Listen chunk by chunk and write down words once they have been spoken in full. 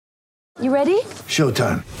You ready?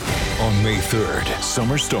 Showtime. On May 3rd,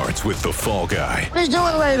 summer starts with The Fall Guy. Let's do it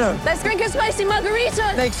later. Let's drink a spicy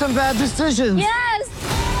margarita. Make some bad decisions. Yes.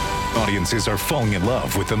 Audiences are falling in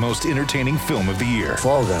love with the most entertaining film of the year.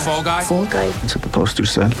 Fall Guy. Fall Guy? Fall Guy. That's what the poster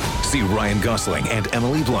said. See Ryan Gosling and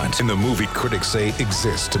Emily Blunt in the movie critics say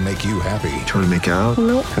exists to make you happy. Trying to make it out?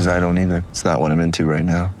 Nope. Because I don't either. It's not what I'm into right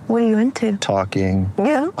now. What are you into? Talking.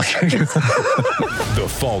 Yeah. The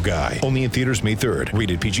Fall Guy. Only in theaters May 3rd.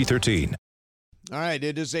 Rated PG-13. All right,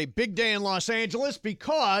 it is a big day in Los Angeles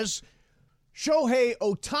because Shohei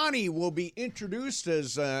Ohtani will be introduced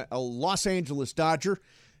as a Los Angeles Dodger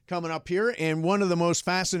coming up here. And one of the most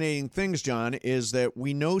fascinating things, John, is that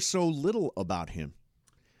we know so little about him.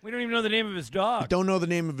 We don't even know the name of his dog. Don't know the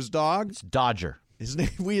name of his dog. It's Dodger. His name,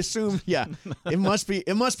 we assume, yeah. It must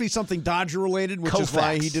be something Dodger related, which is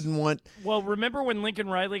why he didn't want. Well, remember when Lincoln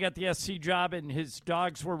Riley got the SC job and his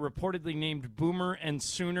dogs were reportedly named Boomer and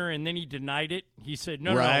Sooner, and then he denied it? He said,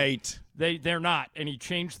 no, they're not, and he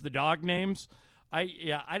changed the dog names.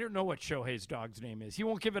 I don't know what Shohei's dog's name is. He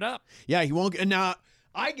won't give it up. Yeah, he won't. And now,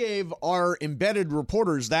 I gave our embedded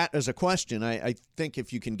reporters that as a question. I think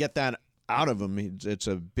if you can get that out of him, it's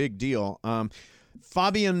a big deal.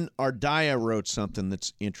 Fabian Ardaya wrote something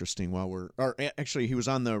that's interesting actually he was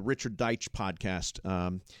on the Richard Deitch podcast,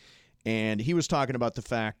 and he was talking about the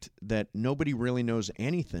fact that nobody really knows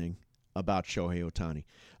anything about Shohei Ohtani.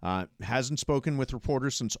 Hasn't spoken with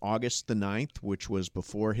reporters since August the 9th, which was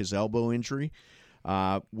before his elbow injury.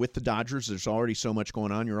 With the Dodgers, there's already so much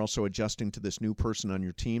going on. You're also adjusting to this new person on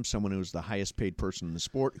your team, someone who's the highest paid person in the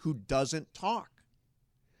sport, who doesn't talk.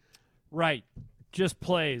 Right. Just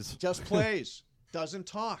plays. Doesn't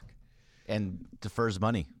talk. And defers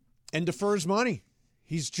money.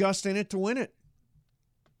 He's just in it to win it.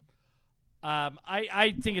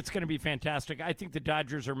 I think it's going to be fantastic. I think the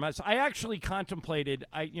Dodgers are must. I actually contemplated,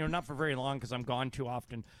 not for very long because I'm gone too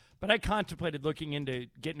often, but I contemplated looking into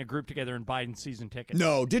getting a group together and buying season tickets.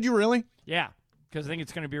 No, did you really? Yeah, because I think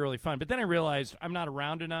it's going to be really fun. But then I realized I'm not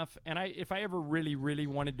around enough, and if I ever really, really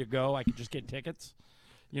wanted to go, I could just get tickets.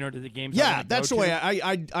 To the games. Yeah, that's the way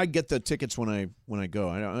I get the tickets when I go.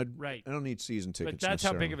 I don't need season tickets. But that's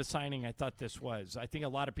how big of a signing I thought this was. I think a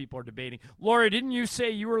lot of people are debating. Laura, didn't you say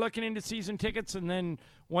you were looking into season tickets, and then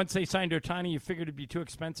once they signed Ohtani, you figured it'd be too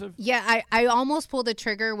expensive? Yeah, I almost pulled the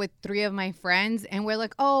trigger with 3 of my friends, and we're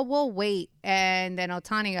like, oh, we'll wait. And then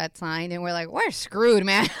Ohtani got signed, and we're like, we're screwed,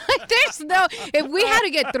 man. If we had to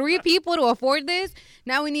get 3 people to afford this,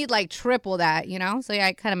 now we need triple that, So yeah,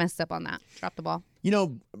 I kind of messed up on that. Dropped the ball.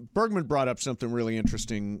 Bergman brought up something really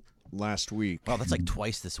interesting last week. Wow, that's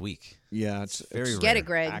twice this week. Yeah, it's very Get it,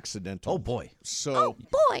 Greg. accidental. Oh, boy. So,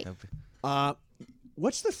 boy.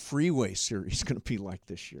 What's the Freeway series going to be like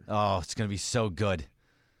this year? Oh, it's going to be so good.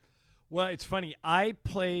 Well, it's funny. I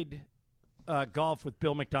played golf with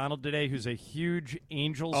Bill McDonald today, who's a huge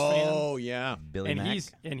Angels fan. Oh, yeah. Billy Mack.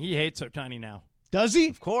 He hates Ohtani now. Does he?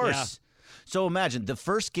 Of course. Yeah. So imagine the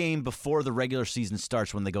first game before the regular season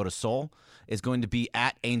starts when they go to Seoul is going to be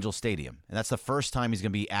at Angel Stadium. And that's the first time he's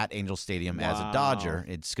going to be at Angel Stadium as a Dodger.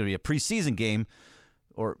 It's going to be a preseason game.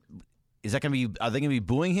 Or is that going to be, are they going to be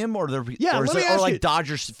booing him? Or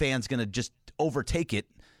Dodgers fans going to just overtake it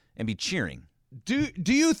and be cheering? Do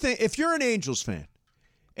you think, if you're an Angels fan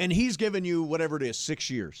and he's given you whatever it is, 6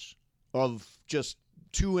 years of just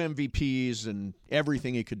 2 MVPs and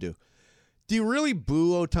everything he could do you really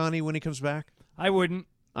boo Ohtani when he comes back? I wouldn't.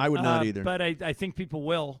 I would not either. But I think people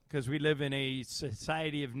will because we live in a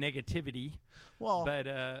society of negativity. Well, but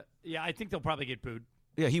I think they'll probably get booed.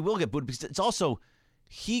 Yeah, he will get booed because it's also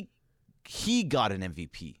he got an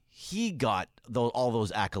MVP. He got all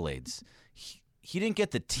those accolades. He didn't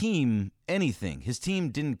get the team anything. His team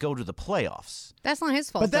didn't go to the playoffs. That's not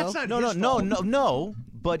his fault. But that's not his fault. No.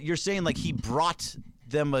 But you're saying he brought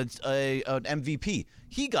them an MVP.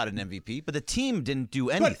 He got an MVP, but the team didn't do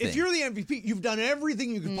anything. But if you're the MVP, you've done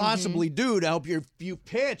everything you could possibly do to help you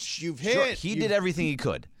pitch. You've hit. Sure, he did everything he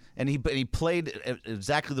could, and he played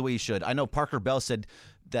exactly the way he should. I know Parker Bell said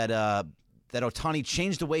that that Ohtani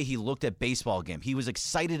changed the way he looked at baseball game. He was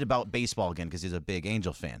excited about baseball again because he's a big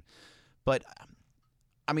Angel fan. But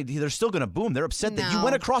I mean, they're still going to boo him. They're upset that you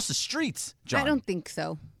went across the streets, John. I don't think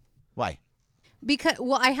so. Why? Because,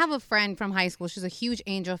 I have a friend from high school. She's a huge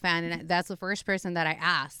Angel fan, and that's the first person that I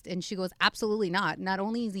asked. And she goes, absolutely not. Not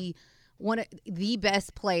only is he the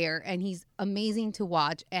best player, and he's amazing to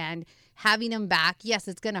watch, and having him back, yes,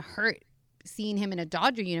 it's going to hurt seeing him in a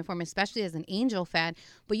Dodger uniform, especially as an Angel fan,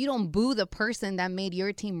 but you don't boo the person that made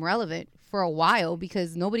your team relevant for a while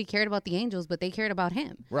because nobody cared about the Angels, but they cared about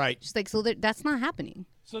him. Right. Just so that's not happening.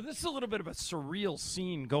 So this is a little bit of a surreal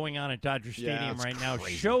scene going on at Dodger Stadium it's right now.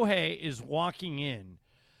 crazy. Shohei is walking in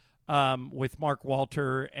with Mark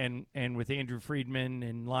Walter and with Andrew Friedman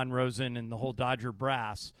and Lon Rosen and the whole Dodger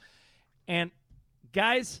brass. And,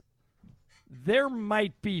 guys, there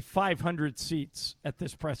might be 500 seats at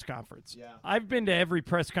this press conference. Yeah. I've been to every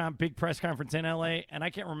big press conference in L.A., and I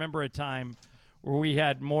can't remember a time where we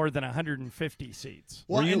had more than 150 seats.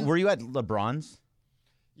 Well, Were you at LeBron's?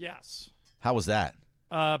 Yes. How was that?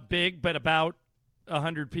 Big, but about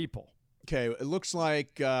 100 people. Okay, it looks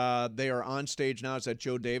like they are on stage now. Is that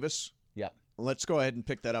Joe Davis? Yeah. Let's go ahead and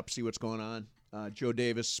pick that up, see what's going on. Joe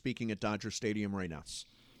Davis speaking at Dodger Stadium right now.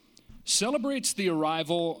 Celebrates the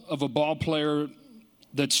arrival of a ball player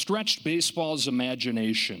that stretched baseball's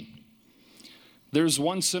imagination. There's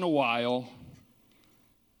once in a while,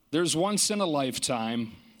 there's once in a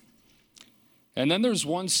lifetime, and then there's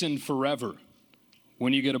once in forever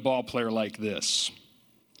when you get a ball player like this.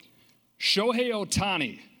 Shohei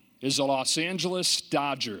Ohtani is a Los Angeles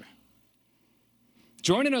Dodger.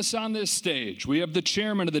 Joining us on this stage, we have the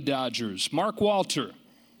chairman of the Dodgers, Mark Walter.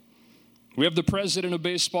 We have the president of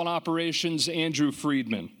baseball operations, Andrew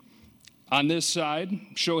Friedman. On this side,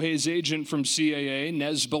 Shohei's agent from CAA,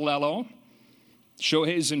 Nez Bilello.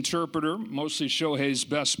 Shohei's interpreter, mostly Shohei's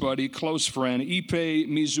best buddy, close friend, Ippei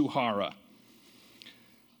Mizuhara.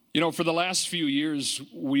 You know, for the last few years,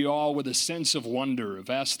 we all, with a sense of wonder, have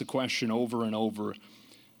asked the question over and over,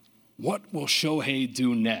 what will Shohei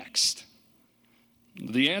do next?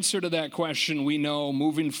 The answer to that question we know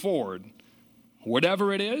moving forward.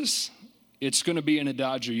 Whatever it is, it's going to be in a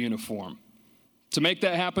Dodger uniform. To make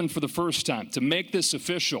that happen for the first time, to make this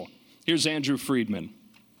official, here's Andrew Friedman.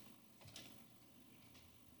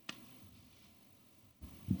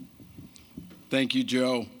 Thank you,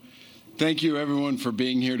 Joe. Thank you, everyone, for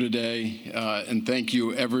being here today, and thank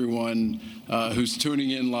you, everyone who's tuning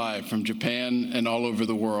in live from Japan and all over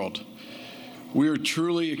the world. We are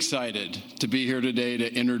truly excited to be here today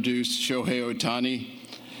to introduce Shohei Ohtani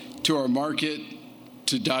to our market,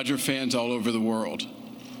 to Dodger fans all over the world.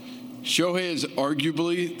 Shohei is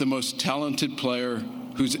arguably the most talented player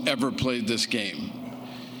who's ever played this game.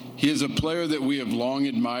 He is a player that we have long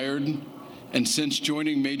admired, and since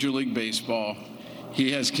joining Major League Baseball,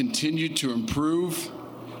 he has continued to improve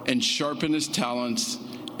and sharpen his talents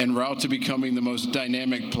en route to becoming the most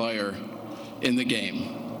dynamic player in the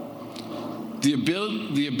game. The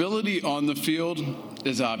ability on the field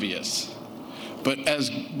is obvious, but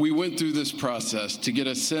as we went through this process to get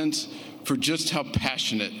a sense for just how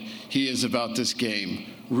passionate he is about this game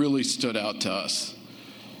really stood out to us.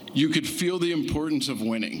 You could feel the importance of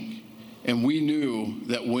winning, and we knew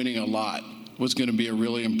that winning a lot was going to be a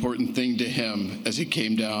really important thing to him as he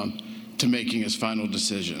came down to making his final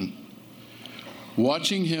decision.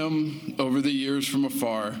 Watching him over the years from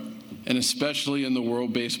afar, and especially in the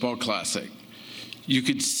World Baseball Classic, you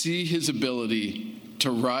could see his ability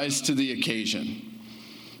to rise to the occasion,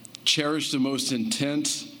 cherish the most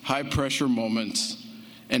intense, high-pressure moments,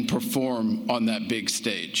 and perform on that big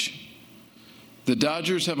stage. The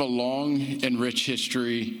Dodgers have a long and rich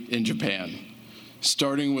history in Japan,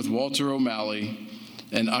 starting with Walter O'Malley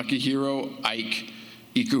and Akihiro Ike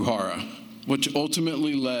Ikuhara, which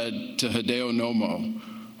ultimately led to Hideo Nomo,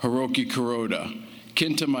 Hiroki Kuroda,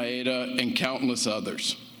 Kenta Maeda, and countless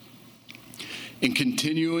others. And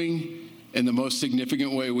continuing in the most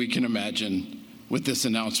significant way we can imagine with this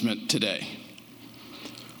announcement today.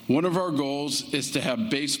 One of our goals is to have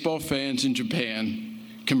baseball fans in Japan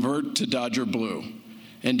convert to Dodger Blue,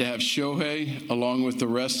 and to have Shohei, along with the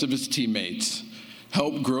rest of his teammates,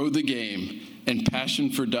 help grow the game and passion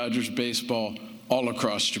for Dodgers baseball all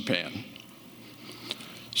across Japan.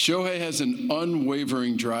 Shohei has an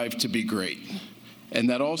unwavering drive to be great, and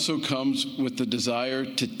that also comes with the desire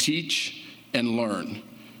to teach and learn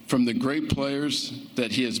from the great players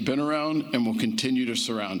that he has been around and will continue to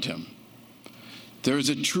surround him. There is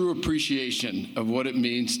a true appreciation of what it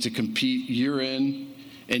means to compete year in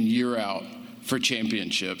and year out for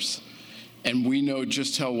championships, and we know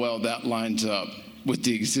just how well that lines up with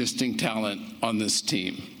the existing talent on this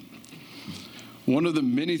team. One of the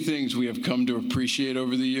many things we have come to appreciate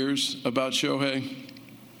over the years about Shohei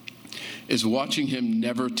is watching him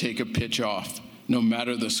never take a pitch off, no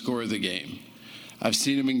matter the score of the game. I've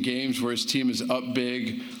seen him in games where his team is up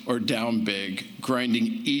big or down big, grinding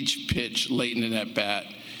each pitch late in an at-bat,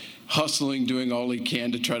 hustling, doing all he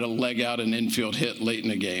can to try to leg out an infield hit late in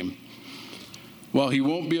the game. While he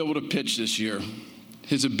won't be able to pitch this year,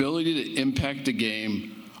 his ability to impact the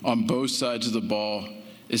game on both sides of the ball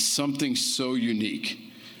is something so unique,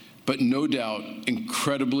 but no doubt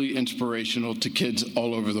incredibly inspirational to kids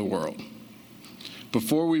all over the world.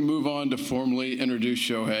 Before we move on to formally introduce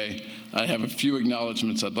Shohei, I have a few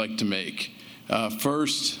acknowledgments I'd like to make.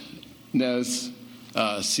 First, Nez,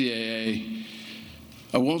 CAA.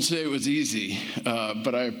 I won't say it was easy,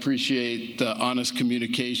 but I appreciate the honest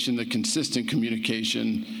communication, the consistent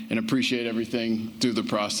communication, and appreciate everything through the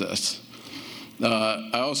process. I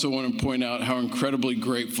also want to point out how incredibly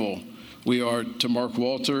grateful we are to Mark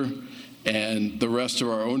Walter and the rest of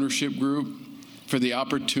our ownership group for the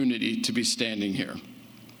opportunity to be standing here.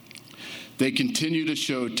 They continue to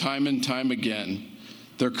show time and time again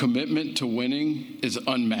their commitment to winning is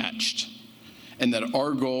unmatched, and that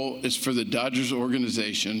our goal is for the Dodgers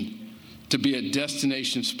organization to be a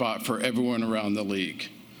destination spot for everyone around the league.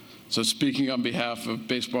 So speaking on behalf of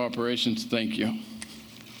baseball operations, thank you.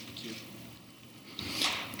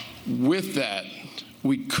 With that,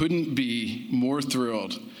 we couldn't be more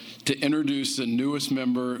thrilled to introduce the newest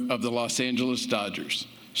member of the Los Angeles Dodgers,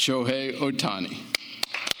 Shohei Ohtani.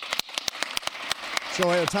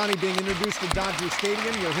 Shohei Ohtani being introduced to Dodger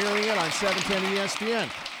Stadium. You're hearing it on 710 ESPN.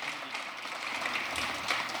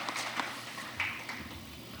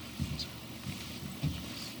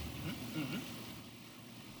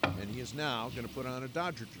 And he is now going to put on a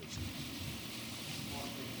Dodger jersey.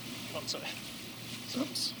 Oh, sorry.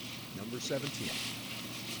 Number 17.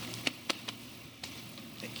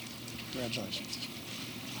 Thank you. Congratulations.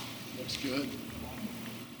 Looks good.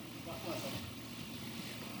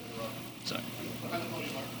 Sorry.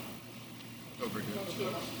 Over here.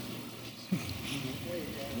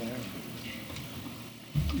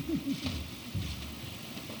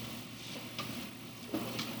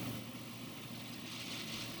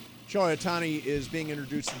 Shohei Ohtani is being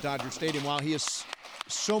introduced to Dodger Stadium. While he is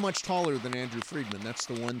so much taller than Andrew Friedman, that's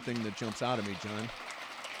the one thing that jumps out at me, John.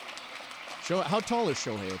 How tall is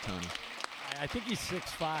Shohei Ohtani? I think he's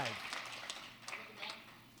 6'5".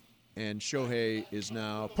 And Shohei is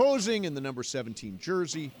now posing in the number 17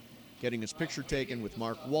 jersey, getting his picture taken with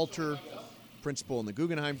Mark Walter, principal in the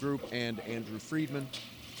Guggenheim Group, and Andrew Friedman,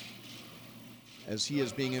 as he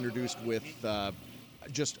is being introduced with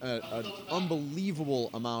just an unbelievable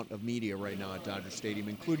amount of media right now at Dodger Stadium,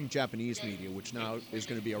 including Japanese media, which now is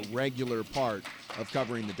going to be a regular part of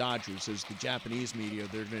covering the Dodgers. As the Japanese media,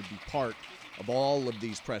 they're going to be part of all of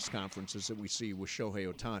these press conferences that we see with Shohei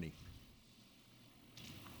Ohtani.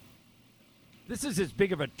 This is as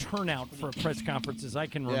big of a turnout for a press conference as I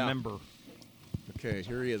can remember. Okay,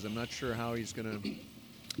 here he is. I'm not sure how he's going to...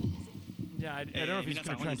 Yeah, I don't know if he's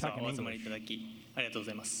going to try and talk in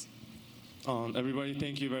English. Everybody,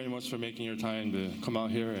 thank you very much for making your time to come out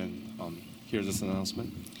here and hear this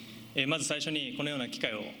announcement. まず最初にこのような機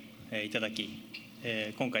会をいただき、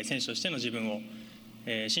今回選手としての自分を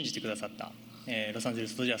信じてくださったロサンゼル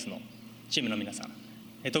スドジャースのチームの皆さ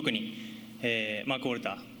ん、特にマーク・ウォル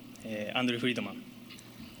ター、アンドリュー・フリードマン、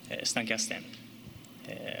スタン・キャステン、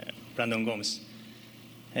ブランドン・ゴームス、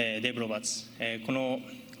デーブ・ロバーツ、この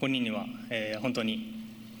5人には本当に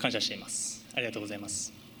感謝しています。ありがとうございま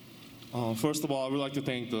す。First of all, I would like to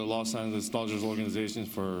thank the Los Angeles Dodgers organization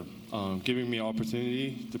for giving me an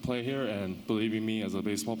opportunity to play here and believing me as a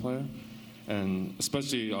baseball player. And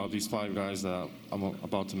especially these 5 guys that I'm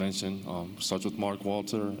about to mention. Starts with Mark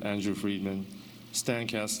Walter, Andrew Friedman, Stan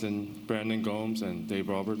Kasten, Brandon Gomes, and Dave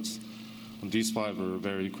Roberts. These 5 are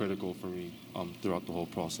very critical for me throughout the whole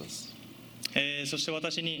process. そして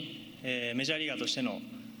私にメジャーリーガーとしての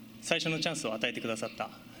最初のチャンスを与えてくださった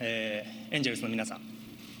エンジェルスの皆さん、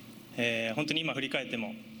本当に今振り返って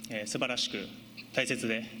も素晴らしく大切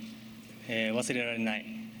で忘れられない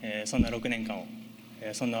そんな6年間を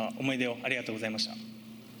そんな思い出をありがとうございました。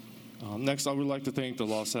Next, I would like to thank the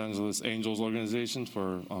Los Angeles Angels organization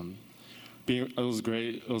for it was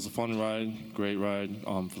great. It was a fun ride, great ride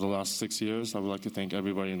for the last 6 years. I would like to thank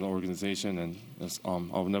everybody in the organization, and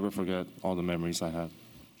I'll never forget all the memories I had.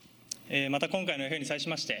 また今回の FA に際し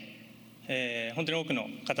まして、本当に多くの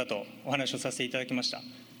方とお話をさせていただきました。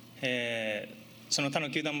その他の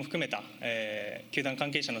球団も含めた、球団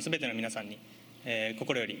関係者のすべての皆さんに、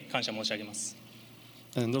心より感謝申し上げます。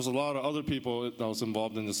And there's a lot of other people that was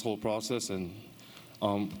involved in this whole process, and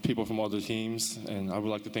people from other teams, and I would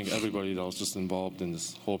like to thank everybody that was just involved in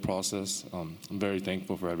this whole process. I'm very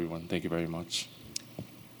thankful for everyone. Thank you very much.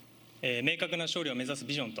 明確な勝利を目指す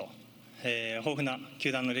ビジョンと、豊富な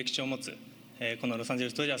球団の歴史を持つ、このロサンゼル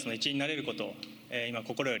スドジャースの一員になれることを、今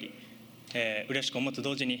心より、嬉しく思うと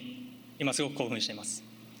同時に今すごく興奮しています。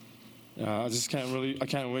I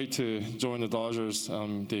can't wait to join the Dodgers.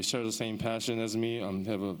 They share the same passion as me.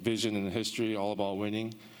 They have a vision and a history all about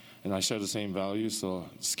winning, and I share the same values. So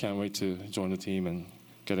I just can't wait to join the team and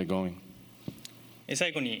get it going.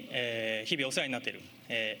 最後に、日々お世話になっている、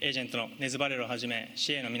エージェントのネズバレロをはじめ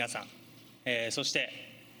CA の皆さん、そして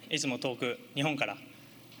いつも遠く日本から、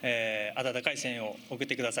温かい声援を送っ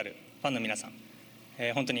てくださるファンの皆さん、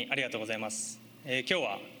本当にありがとうございます。今日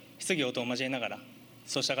は質疑応答を交えながら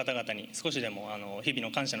そうした方々に少しでも日々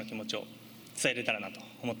の感謝の気持ちを伝えれたらなと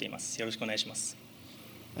思っています。よろしくお願いします。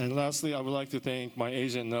And lastly, I would like to thank my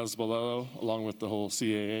agent Nez Bolello, along with the whole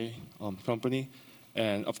CAA company,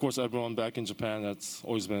 and of course everyone back in Japan that's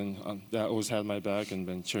always been that always had my back and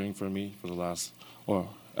been cheering for me for the last or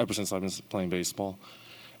ever since I've been playing baseball.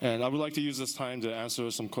 And I would like to use this time to answer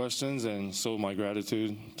some questions and show my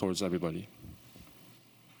gratitude towards everybody.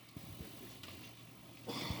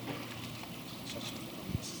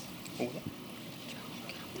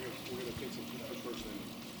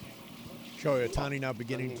 Shohei Ohtani now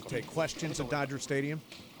beginning to take questions at Dodger Stadium.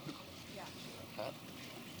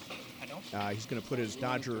 He's going to put his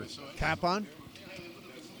Dodger cap on.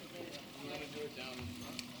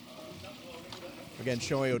 Again,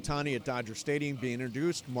 Shohei Ohtani at Dodger Stadium being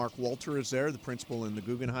introduced. Mark Walter is there, the principal in the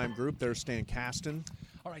Guggenheim Group. There's Stan Kasten.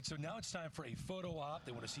 All right, so now it's time for a photo op.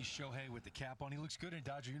 They want to see Shohei with the cap on. He looks good in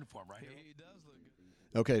Dodger uniform, right? He does look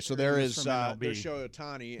good. Okay, so there's Shohei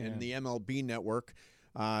Ohtani and the MLB Network.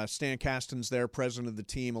 Stan Kasten's there, president of the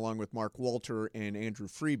team, along with Mark Walter and Andrew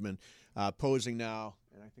Friedman, posing now.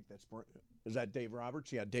 And I think is that Dave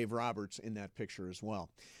Roberts? Yeah, Dave Roberts in that picture as well.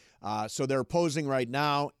 So they're posing right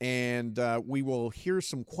now, and we will hear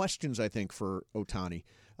some questions, I think, for Ohtani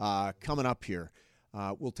coming up here.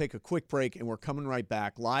 We'll take a quick break, and we're coming right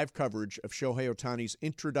back. Live coverage of Shohei Ohtani's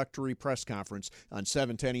introductory press conference on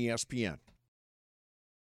 710 ESPN.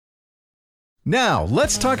 Now,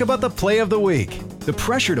 let's talk about the play of the week. The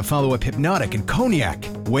pressure to follow up Hypnotic and Cognac,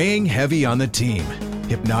 weighing heavy on the team.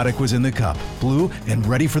 Hypnotic was in the cup, blue, and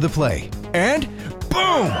ready for the play. And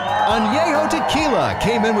boom! Añejo Tequila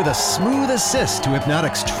came in with a smooth assist to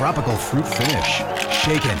Hypnotic's tropical fruit finish.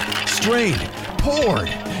 Shaken, strained, poured.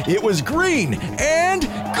 It was green and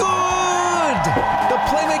good! The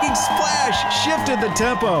playmaking splash shifted the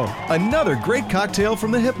tempo. Another great cocktail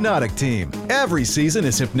from the Hypnotic team. Every season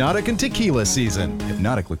is Hypnotic and Tequila season.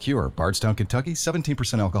 Hypnotic Liqueur, Bardstown, Kentucky,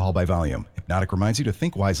 17% alcohol by volume. Hypnotic reminds you to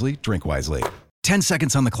think wisely, drink wisely. 10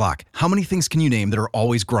 seconds on the clock. How many things can you name that are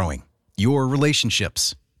always growing? Your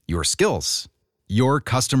relationships, your skills, your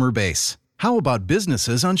customer base. How about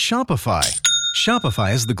businesses on Shopify?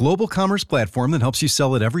 Shopify is the global commerce platform that helps you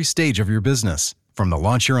sell at every stage of your business. From the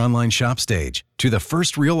launch your online shop stage, to the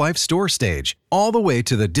first real-life store stage, all the way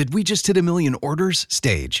to the did we just hit a million orders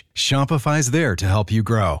stage. Shopify's there to help you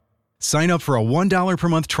grow. Sign up for a $1 per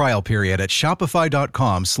month trial period at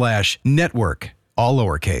shopify.com/network, all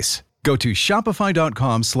lowercase. Go to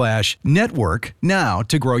shopify.com/network now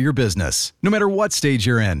to grow your business, no matter what stage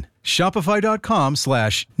you're in.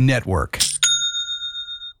 Shopify.com/network.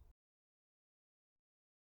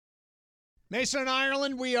 Mason and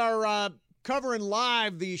Ireland, we are covering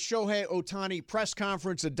live the Shohei Ohtani press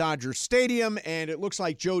conference at Dodger Stadium, and it looks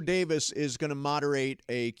like Joe Davis is going to moderate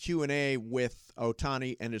a Q&A with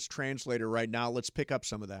Ohtani and his translator right now. Let's pick up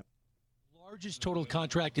some of that. Largest total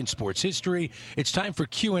contract in sports history. It's time for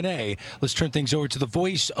Q&A. Let's turn things over to the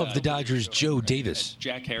voice of the Dodgers, Joe Davis.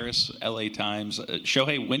 Jack Harris, LA Times.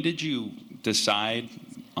 Shohei, when did you decide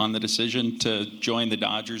on the decision to join the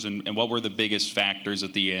Dodgers, and what were the biggest factors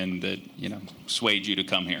at the end that, swayed you to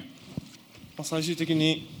come here? 最終的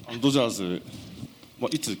にドジャーズ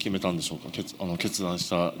いつ決めたんでしょうか。決断し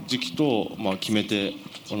た時期と決めて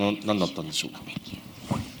何だったんでしょうか。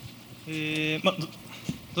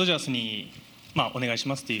ドジャースにお願いし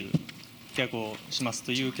ますという契約をします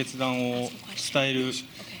という決断を伝える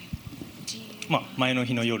前の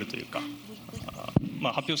日の夜というか、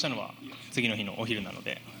発表したのは次の日のお昼なの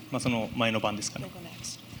で、その前の晩ですかね。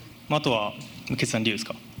あとは決断理由です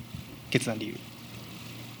か。決断理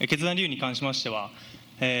由に関しましては、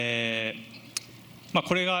これ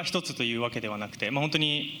が一つというわけではなくて、本当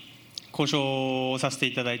に交渉をさせて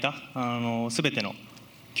いただいたすべての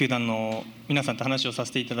球団の皆さんと話をさ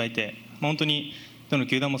せていただいて、本当にどの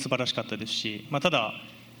球団も素晴らしかったですし、ただ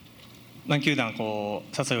何球団誘い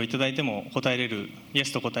をいただいても答えれる、イエ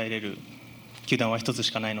スと答えれる球団は一つし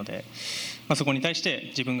かないので、そこに対して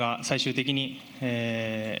自分が最終的に、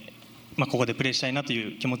ここでプレーしたいなと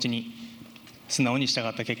いう気持ちに素直に従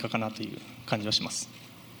った結果かなという感じはします。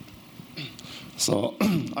So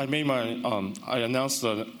I made my I announced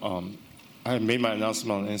that I made my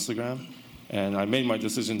announcement on Instagram, and I made my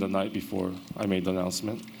decision the night before I made the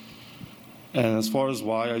announcement. And as far as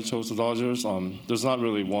why I chose the Dodgers, there's not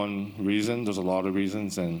really one reason. There's a lot of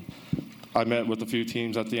reasons, and I met with a few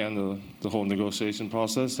teams at the end of the whole negotiation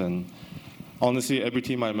process, and honestly, every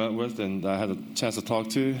team I met with and I had a chance to talk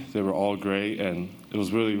to, they were all great, and it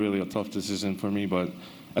was really, really a tough decision for me. But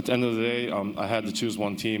at the end of the day, I had to choose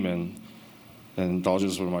one team, and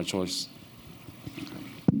Dodgers were my choice.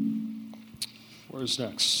 Where's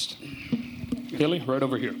next? Haley, right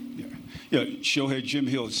over here. Yeah, Shohei, Jim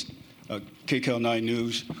Hills, KCAL 9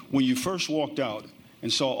 News. When you first walked out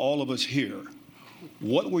and saw all of us here,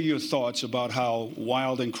 what were your thoughts about how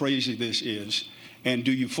wild and crazy this is? And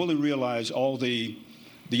do you fully realize all the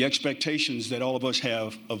expectations that all of us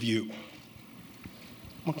have of you?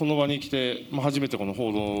 この場に来て、初めてこの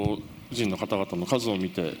報道陣の方々の数を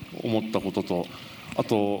見て思ったことと、あ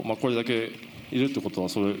と、これだけいるってことは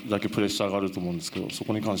それだけプレッシャーがあると思うんですけど、そ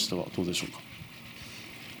こに関してはどうでしょうか。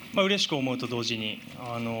嬉しく思うと同時に、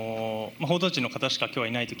報道陣の方しか今日は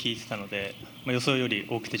いないと聞いてたので、予想より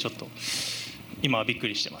多くてちょっと今はびっく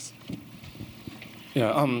りしてます。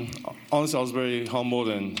Yeah, honestly, I was very humbled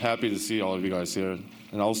and happy to see all of you guys here.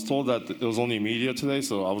 And I was told that it was only media today,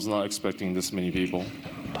 so I was not expecting this many people.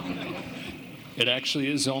 It actually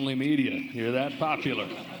is only media. You're that popular.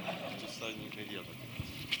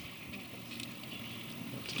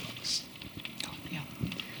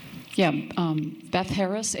 Yeah, Beth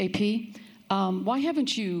Harris, AP. Why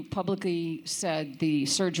haven't you publicly said the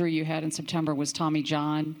surgery you had in September was Tommy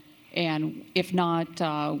John? And if not,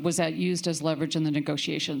 was that used as leverage in the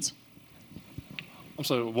negotiations? I'm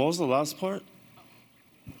sorry, what was the last part?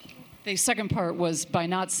 The second part was by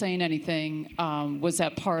not saying anything, was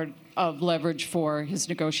that part of leverage for his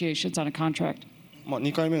negotiations on a contract?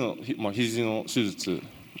 2回目の肘の手術、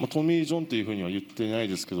トミー・ジョンというふうには言ってない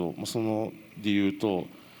ですけど、その理由と、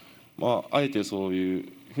あえてそういう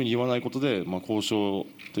ふうに言わないことで、交渉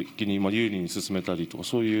的に有利に進めたりとか、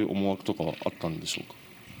そういう思惑とかはあったんでしょうか。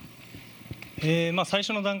最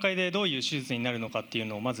初の段階でどういう手術になるのかっていう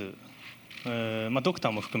のをまず、ドクタ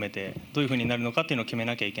ーも含めてどういうふうになるのかっていうのを決め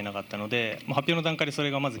なきゃいけなかったので、発表の段階でそ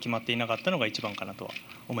れがまず決まっていなかったのが一番かなとは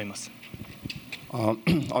思います。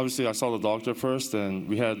Obviously, I saw the doctor first, and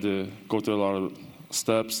we had to go through a lot of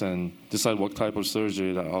steps and decide what type of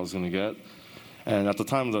surgery that I was going to get. And at the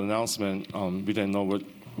time of the announcement, we didn't know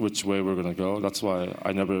which way we were going to go. That's why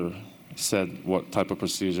I never said what type of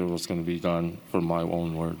procedure was going to be done for my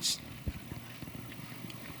own words.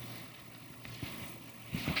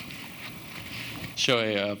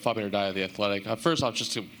 Shohei, Fabian Ardaya, The Athletic. First off,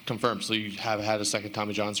 just to confirm, so you have had a second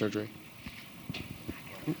Tommy John surgery?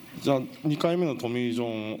 じゃあ2回目のトミー・ジョ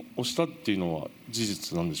ンをしたっていうのは事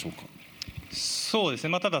実なんでしょうか。そうです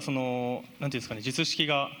ね、ただなんていうんですかね、術式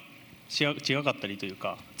が違かったりという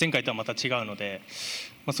か、前回とはまた違うので、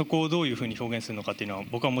そこをどういうふうに表現するのかっていうのは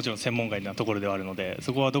僕はもちろん専門外なところではあるので、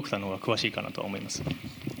そこはドクターの方が詳しいかなとは思います。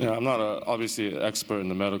Yeah, I'm not obviously an expert in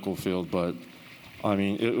the medical field, but I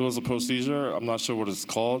mean, it was a procedure. I'm not sure what it's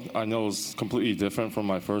called. I know it's completely different from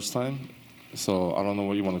my first time. So I don't know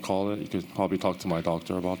what you want to call it. You could probably talk to my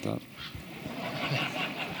doctor about that.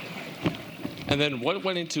 And then what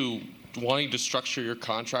went into wanting to structure your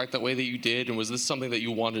contract that way that you did? And was this something that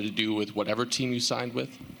you wanted to do with whatever team you signed with?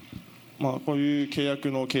 こういう契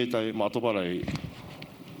約の形態、後払い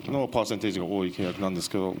のパーセンテージが多い契約なんです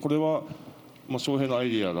けど、これは翔平のアイ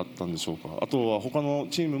ディアだったんでしょうか。あとは他の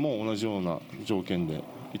チームも同じような条件で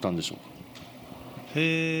いたんでしょうか。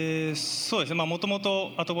そうですね、もとも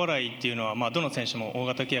と後払いっていうのは、どの選手も大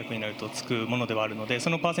型契約になるとつくものではあるので、そ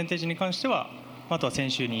のパーセンテージに関しては、あとは選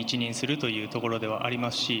手に一任するというところではあり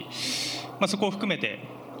ますし、そこを含めて、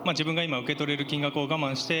自分が今受け取れる金額を我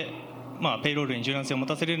慢して、ペイロールに柔軟性を持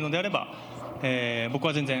たせれるのであれば、僕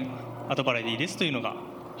は全然後払いでいいですというのが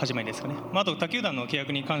始まりですかね。あと他球団の契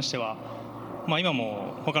約に関しては、今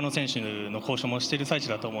も他の選手の交渉もしている最中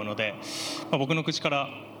だと思うので、僕の口から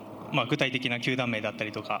具体的な球団名だった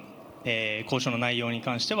りとか、交渉の内容に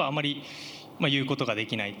関してはあまり言うことがで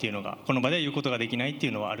きないっていうのが、この場で言うことができないってい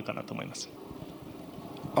うのはあるかなと思います。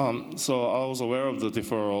So I was aware of the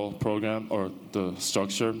deferral program or the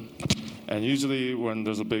structure, and usually when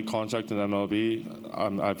there's a big contract in MLB,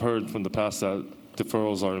 I've heard from the past that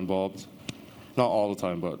deferrals are involved. Not all the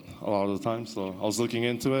time, but a lot of the time. So I was looking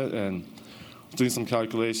into it and doing some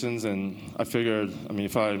calculations, and I figured,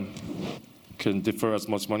 if I can defer as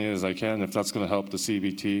much money as I can, if that's going to help the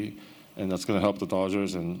CBT and that's going to help the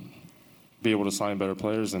Dodgers and be able to sign better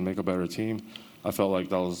players and make a better team, I felt like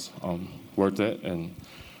that was worth it, and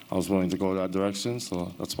I was willing to go that direction,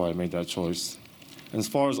 so that's why I made that choice. And as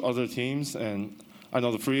far as other teams, and I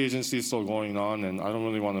know the free agency is still going on, and I don't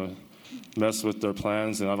really want to mess with their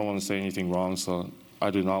plans, and I don't want to say anything wrong, so I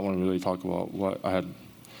do not want to really talk about what I had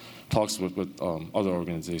talks with other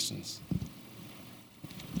organizations.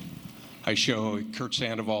 Hi, Shohei. Kurt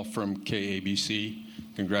Sandoval from KABC.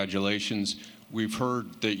 Congratulations. We've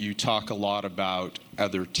heard that you talk a lot about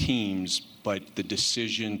other teams, but the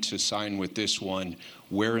decision to sign with this one,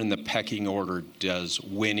 where in the pecking order does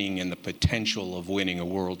winning and the potential of winning a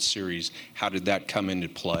World Series, how did that come into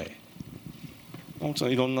play? もちろ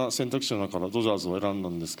んいろんな選択肢の中からドジャースを選んだ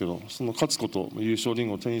んですけど、その勝つこと、優勝リン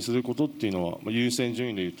グを手にすることっていうのは、優先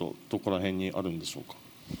順位でいうとどこら辺にあるんでしょうか。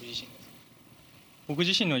僕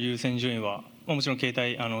自身の優先順位は、もちろん契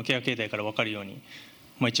約形態から分かるように、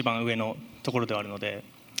一番上のところではあるので、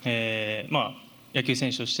野球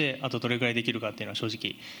選手としてあとどれぐらいできるかっていうのは正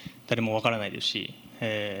直誰も分からないですし、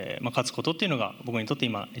勝つことっていうのが僕にとって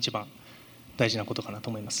今一番大事なことかな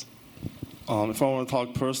と思います。If I want to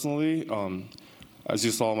talk personally, as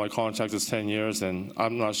you saw, my contract is 10 years, and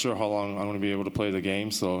I'm not sure how long I'm going to be able to play the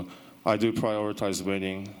game. So I do prioritize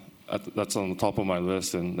winning. That's on the top of my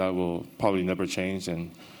list, and that will probably never change.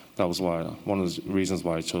 And that was one of the reasons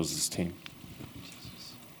why I chose this team.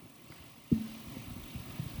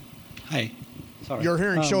 Hi. Sorry. You're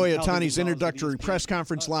hearing Shohei Ohtani's introductory press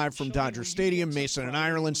conference live from Dodger Stadium, Mason and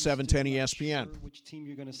Ireland, 710 ESPN. Which team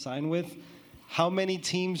you're going to sign with? How many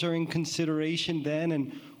teams are in consideration then?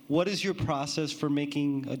 And what is your process for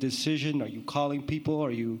making a decision? Are you calling people?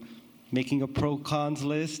 Are you making a pro-cons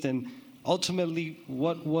list? And ultimately,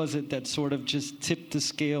 what was it that sort of just tipped the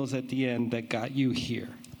scales at the end that got you here?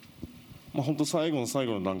 本当最後の最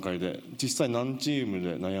後の段階で実際何チーム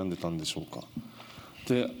で悩んでたんでしょうか。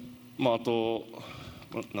で、あと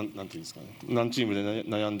なんていうんですかね、何チームで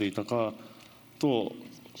悩んでいたかと、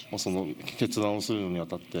その決断をするのにあ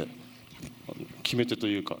たって決め手と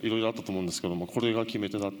いうかいろいろあったと思うんですけども、これが決め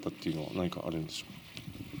手だったっていうのは何かあるんでしょう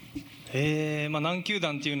か。何球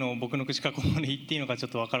団っていうのを僕の口からここまで言っていいのかちょ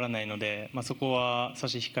っとわからないので、そこは差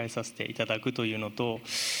し控えさせていただくというのと、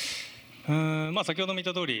先ほども言っ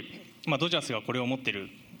た通り、ドジャースがこれを持ってる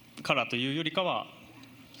からというよりかは、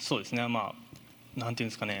そうですね、なんていうん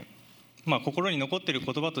ですかね、心に残っている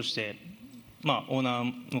言葉として、オーナ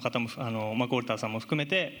ーの方もマクオルターさんも含め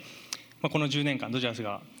て、この10年間ドジャース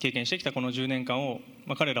が経験してきたこの10年間を、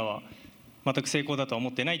彼らは全く成功だとは思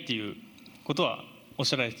ってないっていうことはおっ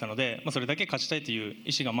しゃられてたので、それだけ勝ちたいという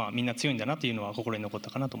意思がみんな強いんだなというのは心に残っ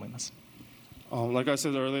たかなと思います。Like I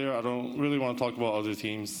said earlier, I don't really want to talk about other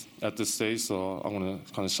teams at this stage, so I'm going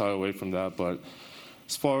to kind of shy away from that. But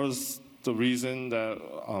as far as the reason that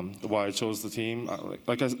why I chose the team,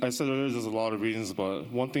 like I said earlier, there's a lot of reasons, but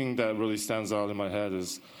one thing that really stands out in my head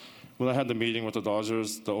is when I had the meeting with the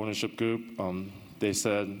Dodgers, the ownership group, they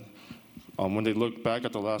said when they look back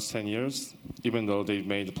at the last 10 years, even though they've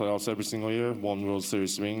made the playoffs every single year, one World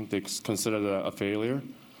Series ring, they consider that a failure.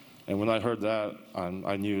 And when I heard that,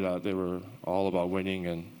 I knew that they were all about winning,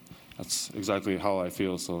 and that's exactly how I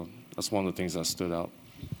feel. So that's one of the things that stood out.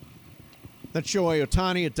 That's Shohei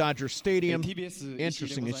Ohtani at Dodger Stadium.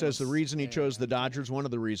 Interesting. He says the reason he chose the Dodgers, one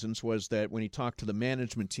of the reasons, was that when he talked to the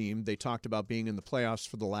management team, they talked about being in the playoffs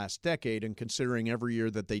for the last decade and considering every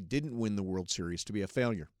year that they didn't win the World Series to be a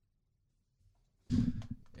failure.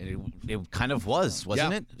 It kind of was,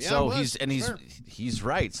 wasn't it? Yeah, so it was. he's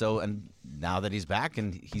right. So and now that he's back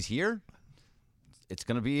and he's here, it's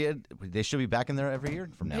going to be they should be back in there every year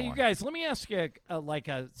from now on. Hey, you guys, let me ask you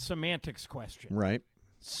a semantics question. Right.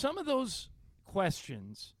 Some of those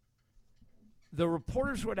questions, the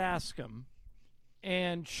reporters would ask them,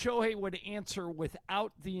 and Shohei would answer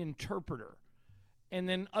without the interpreter. And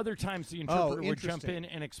then other times the interpreter would jump in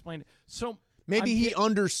and explain it. So maybe he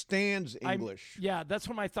understands English. Yeah, that's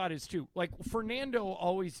what my thought is too. Like Fernando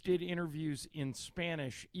always did interviews in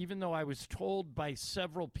Spanish, even though I was told by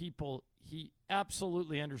several people he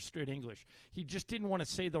absolutely understood English. He just didn't want to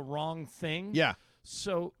say the wrong thing. Yeah.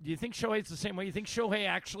 So do you think Shohei's the same way? You think Shohei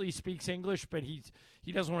actually speaks English, but he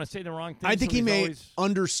doesn't want to say the wrong thing? I think he may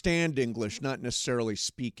understand English, not necessarily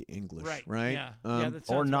speak English. Right? Yeah. That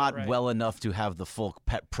sounds or not right. well enough to have the full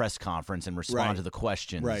press conference and respond to the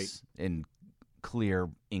questions in clear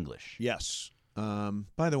English. Yes.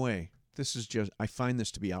 By the way, this is I find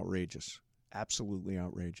this to be outrageous. Absolutely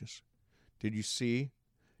outrageous. Did you see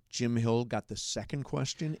Jim Hill got the second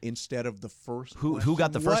question instead of the first Who question?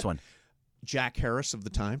 got the first one? Jack Harris of the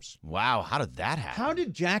Times. Wow, how did that happen? How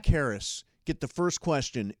did Jack Harris get the first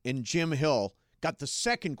question and Jim Hill got the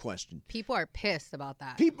second question? People are pissed about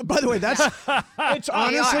that. By the way, it's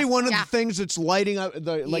honestly one of the things that's lighting up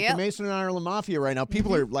the Mason and Ireland Mafia right now.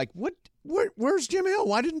 People are like, "What? Where's Jim Hill?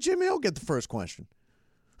 Why didn't Jim Hill get the first question?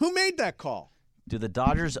 Who made that call?" Do the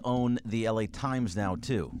Dodgers own the LA Times now,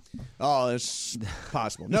 too? Oh, it's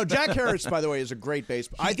possible. No, Jack Harris, by the way, is a great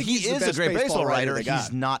baseball. I think he he's the is best a great baseball writer. they got.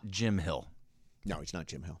 He's not Jim Hill. No, he's not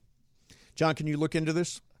Jim Hill. John, can you look into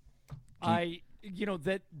this?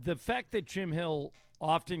 The fact that Jim Hill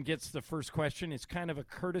often gets the first question. It's kind of a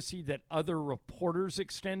courtesy that other reporters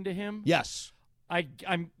extend to him. Yes.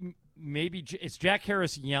 I'm maybe is Jack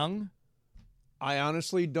Harris young? I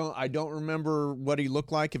honestly don't remember what he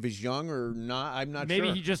looked like, if he's young or not. I'm not sure.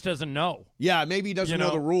 Maybe he just doesn't know. Yeah, maybe he doesn't know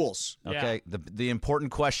the rules. Okay, the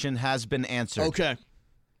important question has been answered. Okay.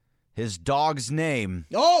 His dog's name.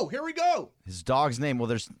 Oh, here we go. His dog's name. Well,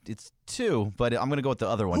 it's two, but I'm going to go with the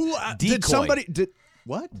other one. Who, Decoy. did somebody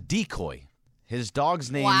what? Decoy. His dog's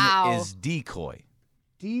name is Decoy.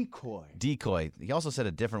 Decoy. Decoy. He also said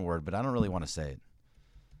a different word, but I don't really want to say it.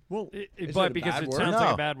 Well, but because it sounds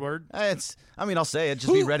like a bad word. I'll say it.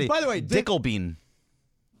 Just be ready. By the way, Dicklebean.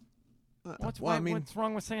 What's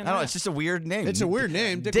wrong with saying I that? don't know. It's just a weird name. It's a weird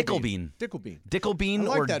name. Dicklebean. Dicklebean. I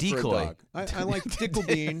like or that Decoy. For a dog. I like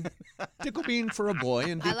Dicklebean. Dicklebean for a boy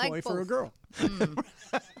and Decoy for a girl.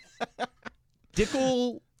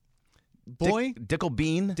 Dickle boy?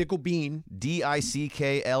 Dicklebean. Dicklebean.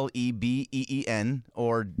 Dicklebeen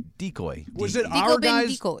or Decoy. Was it our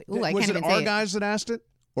guys? Decoy. Ooh, I was can't it even our say it. guys that asked it?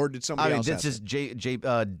 Or did somebody else This ask is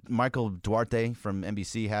Michael Duarte from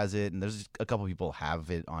NBC has it, and there's a couple people have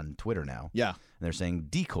it on Twitter now. Yeah. And they're saying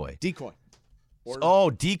Decoy. Decoy.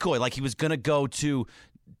 Decoy, like he was going to go to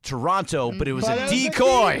Toronto, but it was a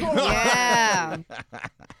decoy. Yeah.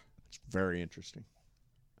 It's very interesting.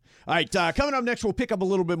 All right, coming up next, we'll pick up a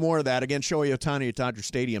little bit more of that. Again, Shohei Ohtani at Dodger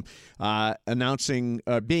Stadium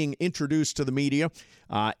being introduced to the media.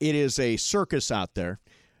 It is a circus out there.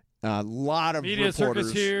 A lot of media reporters.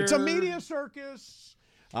 Circus here. It's a media circus.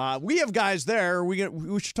 We have guys there. We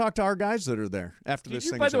should talk to our guys that are there after this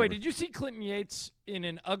thing. By is the way, over. did you see Clinton Yates in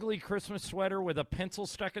an ugly Christmas sweater with a pencil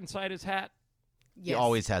stuck inside his hat? Yes. He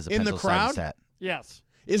always has a in pencil the crowd? inside his hat.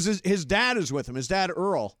 Yes. His dad is with him. His dad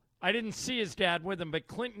Earl. I didn't see his dad with him, but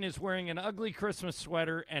Clinton is wearing an ugly Christmas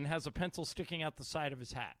sweater and has a pencil sticking out the side of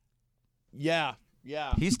his hat. Yeah.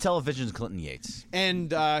 Yeah. He's television's Clinton Yates.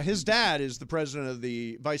 And his dad is the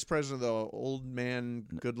vice president of the Old Man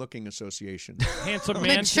Good Looking Association. Handsome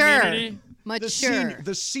man community. Mature.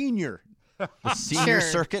 The senior. The senior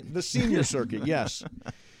circuit? The senior circuit, yes.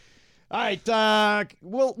 All right,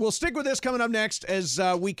 we'll stick with this coming up next as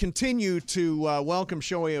we continue to welcome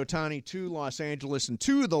Shohei Ohtani to Los Angeles and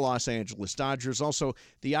to the Los Angeles Dodgers. Also,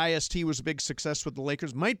 the IST was a big success with the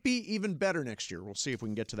Lakers. Might be even better next year. We'll see if we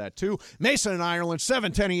can get to that, too. Mason and Ireland,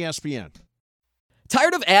 710 ESPN.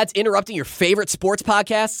 Tired of ads interrupting your favorite sports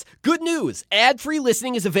podcasts? Good news! Ad-free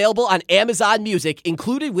listening is available on Amazon Music,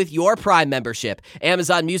 included with your Prime membership.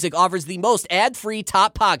 Amazon Music offers the most ad-free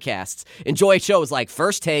top podcasts. Enjoy shows like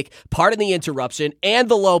First Take, Pardon the Interruption, and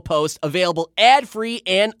The Low Post, available ad-free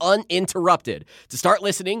and uninterrupted. To start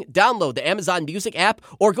listening, download the Amazon Music app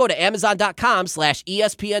or go to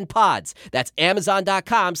Amazon.com/ESPN Pods. That's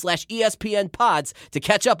Amazon.com/ESPN Pods to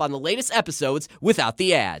catch up on the latest episodes without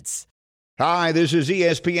the ads. Hi, this is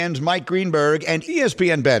ESPN's Mike Greenberg, and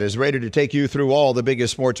ESPN Bet is ready to take you through all the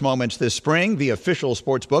biggest sports moments this spring. The official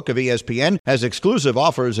sports book of ESPN has exclusive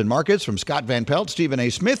offers and markets from Scott Van Pelt, Stephen A.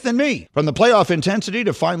 Smith, and me. From the playoff intensity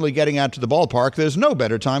to finally getting out to the ballpark, there's no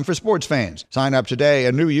better time for sports fans. Sign up today,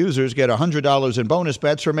 and new users get $100 in bonus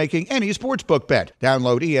bets for making any sportsbook bet.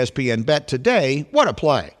 Download ESPN Bet today. What a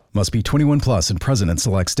play. Must be 21 plus and present in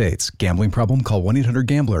select states. Gambling problem? Call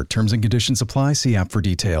 1-800-GAMBLER. Terms and conditions apply. See app for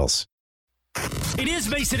details. It is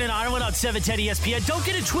Mason and Ireland on 710 ESPN. Don't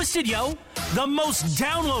get it twisted, yo. The most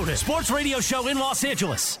downloaded sports radio show in Los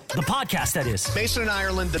Angeles. The podcast, that is. Mason and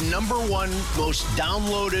Ireland, the #1 most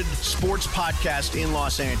downloaded sports podcast in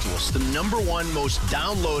Los Angeles. The #1 most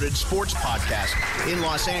downloaded sports podcast in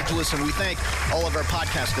Los Angeles. And we thank all of our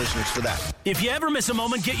podcast listeners for that. If you ever miss a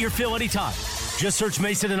moment, get your fill anytime. Just search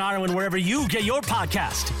Mason and Ireland wherever you get your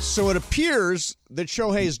podcast. So it appears that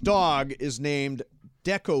Shohei's dog is named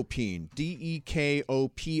Decopine,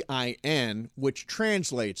 Dekopin, which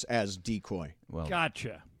translates as decoy. Well,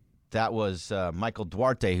 gotcha. That was Michael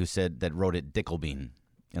Duarte who wrote it Dicklebean,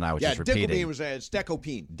 and I was just repeating. Dicklebean it's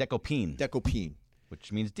Decopine. Decopine,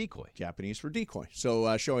 which means decoy. Japanese for decoy. So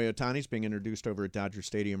Shohei Ohtani's being introduced over at Dodger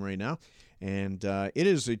Stadium right now, and it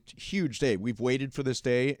is a huge day. We've waited for this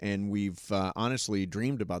day, and we've honestly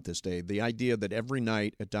dreamed about this day. The idea that every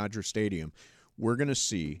night at Dodger Stadium we're going to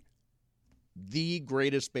see the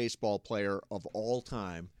greatest baseball player of all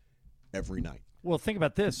time every night. Well, think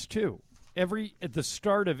about this, too. At the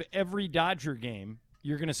start of every Dodger game,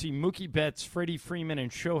 you're going to see Mookie Betts, Freddie Freeman,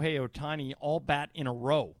 and Shohei Ohtani all bat in a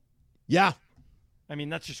row. Yeah. I mean,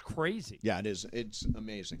 that's just crazy. Yeah, it is. It's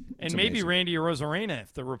amazing. And maybe Randy Arozarena,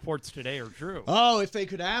 if the reports today are true. Oh, if they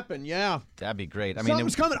could happen, yeah. That'd be great. I mean,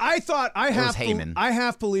 something's coming. I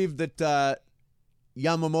have believed that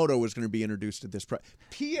Yamamoto was going to be introduced at this press.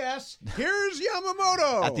 P.S. Here's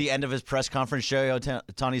Yamamoto. At the end of his press conference, Shohei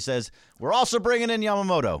Ohtani says, "We're also bringing in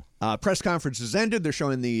Yamamoto." Press conference has ended. They're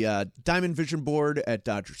showing the Diamond Vision board at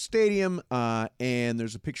Dodger Stadium, and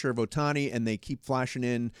there's a picture of Ohtani, and they keep flashing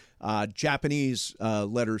in Japanese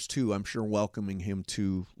letters, too, I'm sure, welcoming him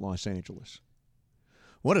to Los Angeles.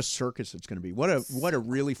 What a circus it's going to be. What a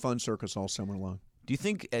really fun circus all summer long. Do you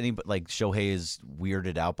think anybody like Shohei is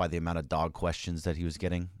weirded out by the amount of dog questions that he was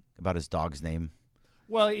getting about his dog's name?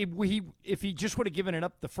 Well, if he just would have given it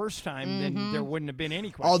up the first time, then there wouldn't have been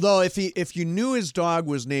any question. Although if you knew his dog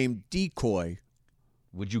was named Decoy,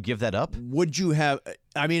 would you give that up? Would you have?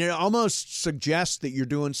 I mean, it almost suggests that you're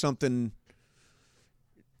doing something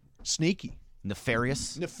sneaky,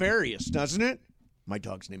 nefarious, doesn't it? My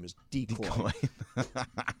dog's name is Decoy.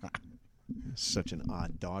 Such an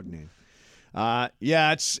odd dog name.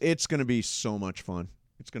 Yeah, it's going to be so much fun.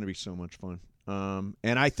 It's going to be so much fun.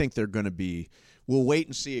 And I think they're going to be. We'll wait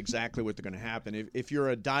and see exactly what they're going to happen. If you're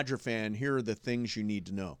a Dodger fan, here are the things you need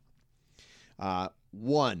to know.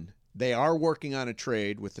 One, they are working on a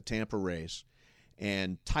trade with the Tampa Rays,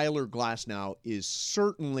 and Tyler Glasnow is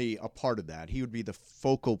certainly a part of that. He would be the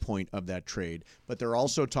focal point of that trade. But they're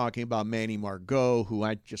also talking about Manny Margot, who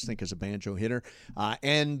I just think is a banjo hitter.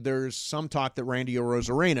 And there's some talk that Randy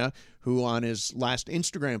Arozarena, who on his last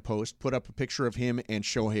Instagram post put up a picture of him and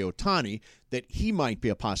Shohei Ohtani, that he might be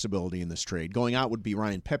a possibility in this trade. Going out would be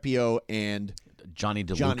Ryan Pepio and Johnny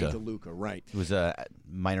DeLuca. Johnny DeLuca, right. He was a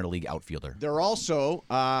minor league outfielder. They're also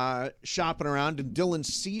shopping around, and Dylan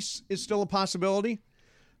Cease is still a possibility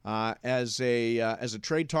as a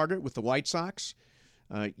trade target with the White Sox.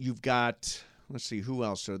 You've got, let's see, who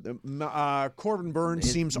else? Corbin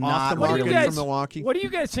Burns seems off the market from Milwaukee. What do you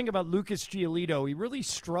guys think about Lucas Giolito? He really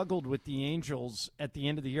struggled with the Angels at the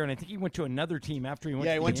end of the year, and I think he went to another team after he went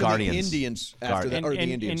to the Guardians. Indians after that, or the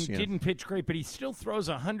Indians. And didn't pitch great, but he still throws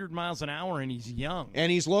 100 miles an hour, and he's young.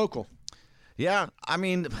 And he's local. Yeah, I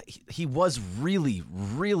mean, he was really,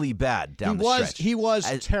 really bad down the stretch. He was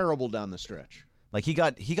terrible down the stretch. Like he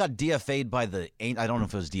got DFA'd by the I don't know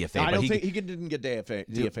if it was DFA'd. I don't think he didn't get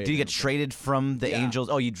DFA'd. Did he get traded from the Angels?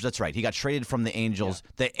 Oh, that's right. He got traded from the Angels.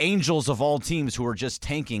 Yeah. The Angels of all teams who were just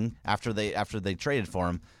tanking after they traded for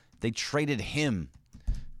him. They traded him,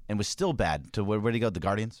 and was still bad. To where did he go? The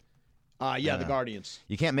Guardians. The Guardians.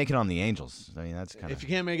 You can't make it on the Angels. I mean, that's kind of. If you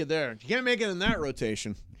can't make it there, you can't make it in that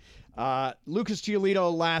rotation. Lucas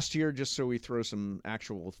Giolito last year, just so we throw some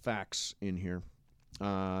actual facts in here.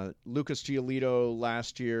 Lucas Giolito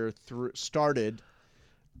last year started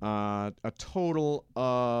a total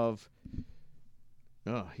of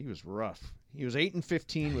he was rough. He was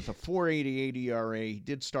 8-15 with a 4.88 ERA. He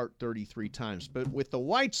did start 33 times, but with the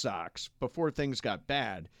White Sox, before things got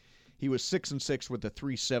bad, he was 6-6 with a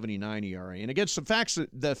 3.79 ERA. And against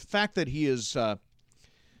the fact that he is a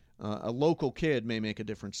local kid may make a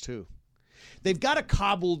difference too. They've got to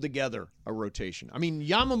cobble together a rotation. I mean,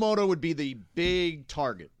 Yamamoto would be the big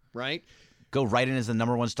target, right? Go right in as the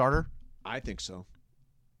number one starter? I think so.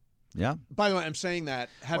 Yeah. By the way, I'm saying that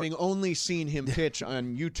having only seen him pitch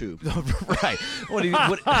on YouTube. Right. What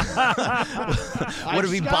would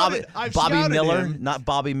it be? Bobby Miller? Him. Not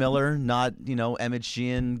Bobby Miller. Not Emmett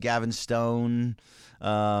Sheehan, Gavin Stone.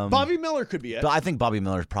 Bobby Miller could be it. But I think Bobby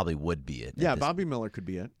Miller probably would be it. Yeah, Bobby Miller could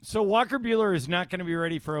be it. So Walker Buehler is not going to be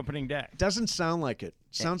ready for opening day. Doesn't sound like it.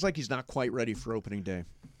 Sounds like he's not quite ready for opening day.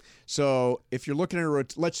 So if you're looking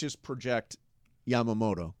at let's just project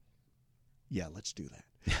Yamamoto. Yeah, let's do that.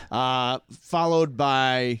 Followed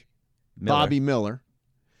by Bobby Miller.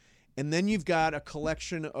 And then you've got a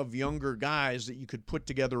collection of younger guys that you could put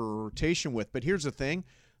together a rotation with. But here's the thing.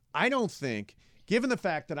 I don't think, given the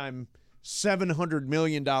fact that I'm $700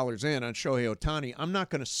 million in on Shohei Ohtani, I'm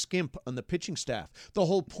not going to skimp on the pitching staff. The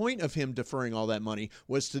whole point of him deferring all that money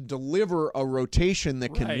was to deliver a rotation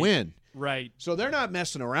that can win. Right. So they're not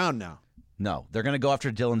messing around now. No, they're going to go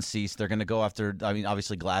after Dylan Cease. They're going to go after,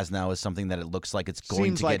 obviously Glasnow is something that it looks like it's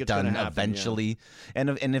going to get done eventually.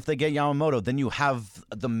 Yeah. And if they get Yamamoto, then you have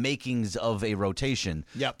the makings of a rotation.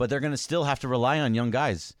 Yep. But they're going to still have to rely on young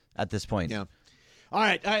guys at this point. Yeah. All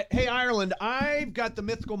right. Hey, Ireland, I've got the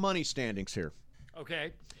mythical money standings here.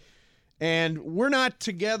 Okay. And we're not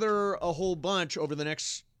together a whole bunch over the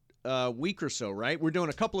next week or so, right? We're doing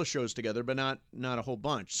a couple of shows together, but not a whole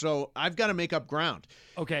bunch. So I've got to make up ground.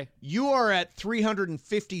 Okay. You are at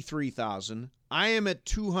 353,000. I am at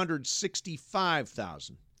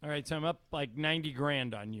 265,000. All right, so I'm up like 90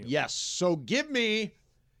 grand on you. Yes. So give me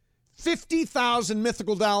 50,000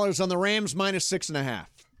 mythical dollars on the Rams minus 6.5.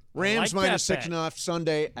 Rams like minus 6.5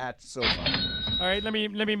 Sunday at SoFi. All right, let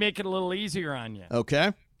me make it a little easier on you.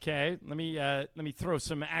 Okay. Okay, let me throw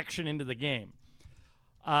some action into the game.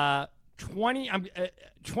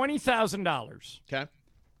 $20,000. Okay.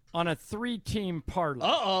 On a 3-team parlay.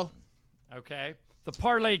 Uh-oh. Okay. The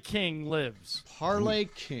Parlay King lives. Parlay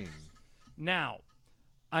King. Now,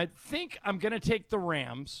 I think I'm going to take the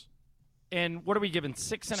Rams. And what are we giving?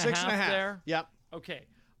 6.5 there? Yep. Okay.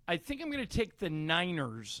 I think I'm going to take the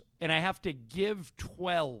Niners, and I have to give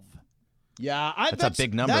 12. Yeah, that's a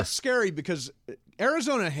big number. That's scary because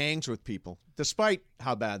Arizona hangs with people, despite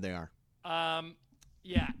how bad they are.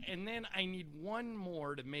 Yeah, and then I need one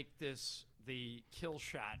more to make this the kill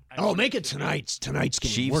shot. Make it tonight. Tonight's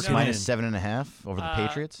game. Chiefs minus 7.5 over the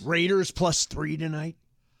Patriots. Raiders +3 tonight.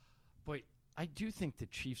 Boy, I do think the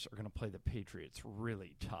Chiefs are going to play the Patriots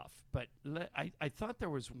really tough. But I thought there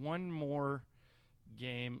was one more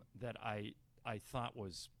game that I thought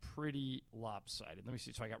was pretty lopsided. Let me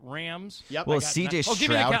see. So I got Rams. Yep. Well, is C.J.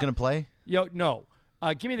 Stroud going to play? No.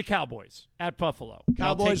 Give me the Cowboys at Buffalo.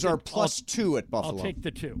 Cowboys are +2 at Buffalo. I'll take the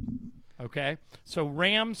 2. Okay. So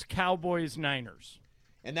Rams, Cowboys, Niners.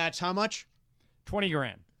 And that's how much? 20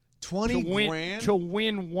 grand. 20 grand? To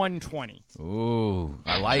win 120. Ooh,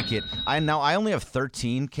 I like it. I only have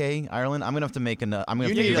 13K, Ireland. I'm going to have to make an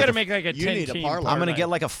you got to make like a 10-team parlay. I'm going to get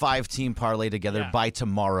like a 5-team parlay together by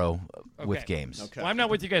tomorrow with Okay. games. Well, I'm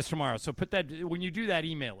not with you guys tomorrow, so put that when you do that,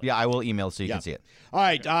 email it. Yeah, I will email so you can see it. All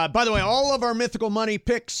right. By the way, all of our Mythical Money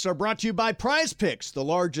picks are brought to you by Prize Picks, the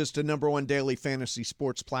largest and #1 daily fantasy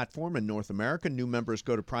sports platform in North America. New members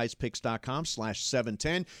go to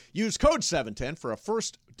prizepicks.com/710. Use code 710 for a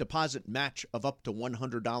first deposit match of up to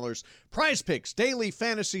 $100. Prize Picks, daily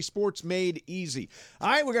fantasy sports made easy. All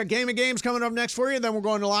right, we got Game of Games coming up next for you. Then we're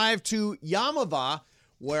going live to Yamava,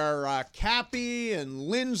 where Cappy and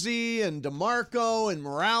Lindsay and DeMarco and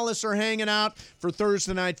Morales are hanging out for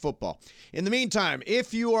Thursday Night Football. In the meantime,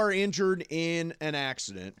 if you are injured in an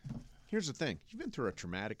accident, here's the thing. You've been through a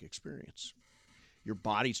traumatic experience. Your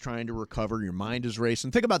body's trying to recover. Your mind is racing.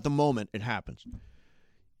 Think about the moment it happens.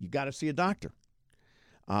 You got to see a doctor.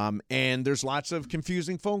 And there's lots of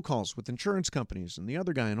confusing phone calls with insurance companies and the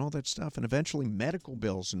other guy and all that stuff, and eventually medical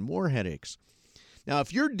bills and more headaches. Now,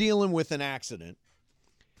 if you're dealing with an accident,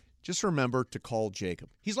 just remember to call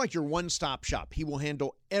Jacob. He's like your one-stop shop. He will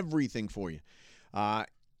handle everything for you.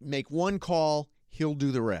 Make one call, he'll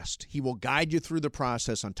do the rest. He will guide you through the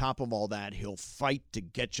process. On top of all that, he'll fight to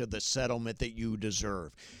get you the settlement that you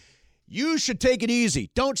deserve. You should take it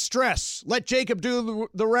easy. Don't stress. Let Jacob do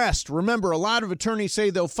the rest. Remember, a lot of attorneys say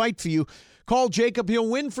they'll fight for you. Call Jacob. He'll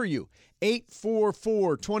win for you.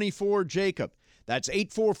 844-24-JACOB. That's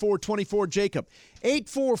 844-24-JACOB.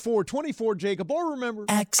 844-24-JACOB. Or remember,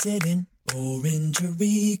 accident or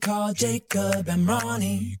injury, call Jacob and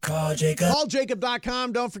Ronnie. Call Jacob.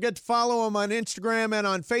 CallJacob.com. Don't forget to follow him on Instagram and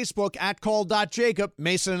on Facebook at call.jacob.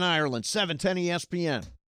 Mason and Ireland, 710 ESPN.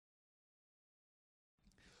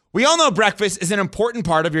 We all know breakfast is an important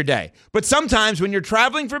part of your day, but sometimes when you're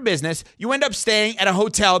traveling for business, you end up staying at a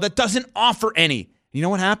hotel that doesn't offer any. You know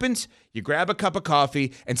what happens? You grab a cup of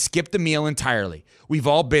coffee and skip the meal entirely. We've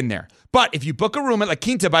all been there. But if you book a room at La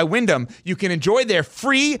Quinta by Wyndham, you can enjoy their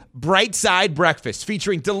free Bright Side breakfast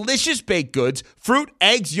featuring delicious baked goods, fruit,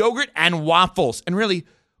 eggs, yogurt, and waffles. And really,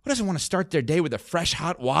 who doesn't want to start their day with a fresh,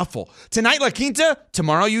 hot waffle? Tonight, La Quinta,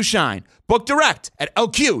 tomorrow you shine. Book direct at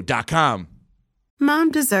lq.com.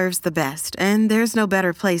 Mom deserves the best, and there's no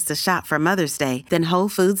better place to shop for Mother's Day than Whole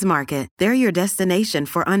Foods Market. They're your destination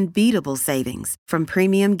for unbeatable savings, from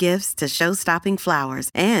premium gifts to show-stopping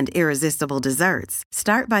flowers and irresistible desserts.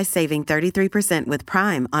 Start by saving 33% with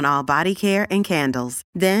Prime on all body care and candles.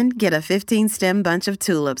 Then get a 15-stem bunch of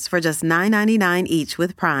tulips for just $9.99 each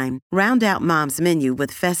with Prime. Round out Mom's menu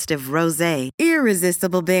with festive rosé,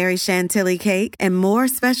 irresistible berry chantilly cake, and more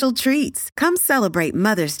special treats. Come celebrate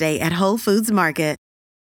Mother's Day at Whole Foods Market.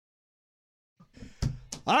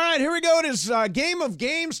 All right, here we go. It is Game of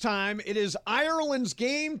Games time. It is Ireland's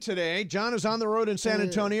game today. John is on the road in San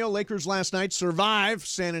Antonio. Lakers last night survive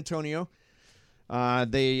San Antonio.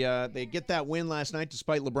 They get that win last night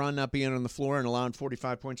despite LeBron not being on the floor and allowing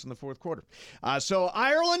 45 points in the fourth quarter. So,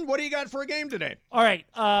 Ireland, what do you got for a game today? All right.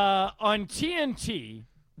 On TNT,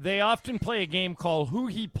 they often play a game called Who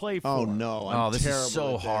He Play For. Oh, no. This is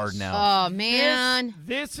so hard now. Oh, man.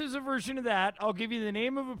 This is a version of that. I'll give you the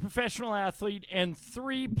name of a professional athlete and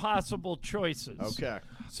 3 possible choices. Okay.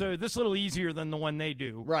 So this is a little easier than the one they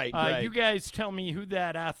do. Right. You guys tell me who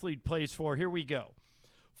that athlete plays for. Here we go.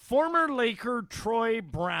 Former Laker Troy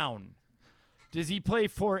Brown. Does he play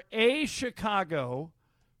for A, Chicago,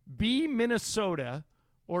 B, Minnesota,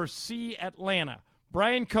 or C, Atlanta?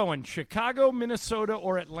 Brian Cohen, Chicago, Minnesota,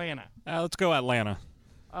 or Atlanta? Let's go Atlanta.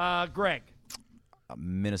 Greg.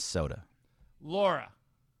 Minnesota. Laura.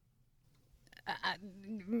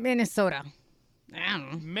 Minnesota. I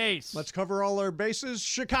don't know. Mace. Let's cover all our bases.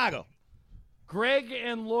 Chicago. Greg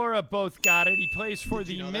and Laura both got it. He plays for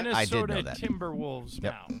the Minnesota know that. Timberwolves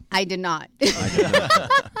now. I did not.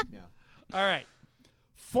 All right.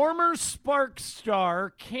 Former Sparks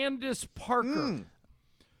star Candace Parker.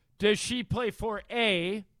 Does she play for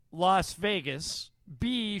A, Las Vegas,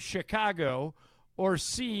 B, Chicago, or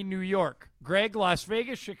C, New York? Greg, Las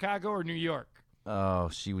Vegas, Chicago, or New York? Oh,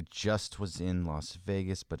 she just was in Las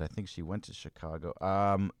Vegas, but I think she went to Chicago.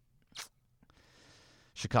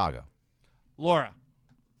 Chicago. Laura.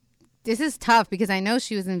 This is tough because I know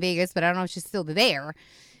she was in Vegas, but I don't know if she's still there.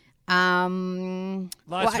 Las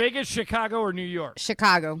Vegas, Chicago, or New York?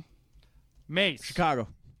 Chicago. Mace. Chicago.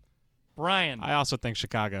 Brian. I also think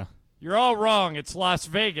Chicago. You're all wrong. It's Las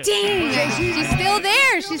Vegas. Dang! She's still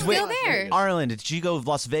there. She's Wait, still there. Arlen, did she go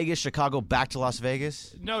Las Vegas, Chicago, back to Las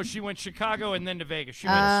Vegas? No, she went Chicago and then to Vegas. She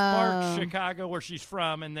went Sparks, Chicago, where she's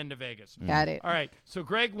from, and then to Vegas. Got it. All right. So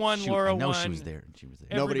Greg won, Shoot, Laura I know won. she was there. She was there.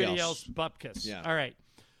 Everybody Nobody else, else. bupkis. Yeah. All right.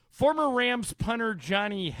 Former Rams punter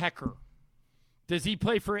Johnny Hecker. Does he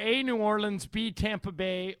play for A, New Orleans, B, Tampa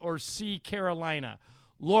Bay, or C, Carolina?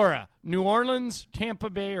 Laura, New Orleans, Tampa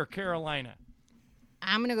Bay, or Carolina?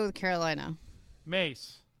 I'm going to go with Carolina.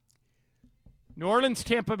 Mace. New Orleans,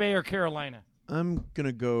 Tampa Bay, or Carolina? I'm going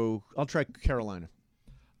to go. I'll try Carolina.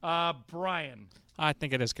 Brian. I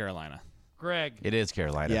think it is Carolina. Greg. It is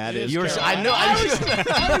Carolina. Yeah, it is. I know.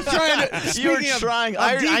 I was trying to. You were trying.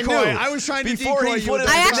 I knew. I was trying to Before decoy he you. put it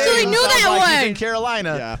I actually knew that like one. he's in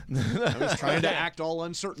Carolina. Yeah. I was trying to act all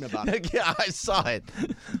uncertain about it. Yeah, I saw it.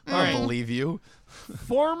 I don't believe you.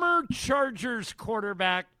 Former Chargers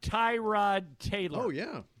quarterback Tyrod Taylor. Oh,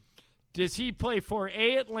 yeah. Does he play for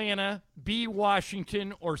A, Atlanta, B,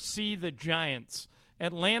 Washington, or C, the Giants?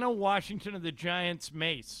 Atlanta, Washington, or the Giants?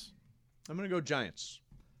 Mace. I'm going to go Giants.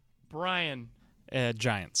 Brian.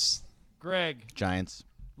 Giants. Greg. Giants.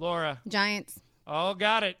 Laura. Giants. Oh,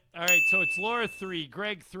 got it. All right, so it's Laura 3,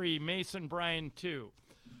 Greg 3, Mason, Brian 2.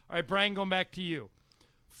 All right, Brian, going back to you.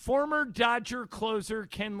 Former Dodger closer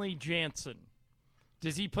Kenley Jansen.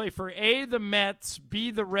 Does he play for A, the Mets, B,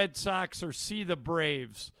 the Red Sox, or C, the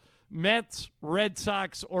Braves? Mets, Red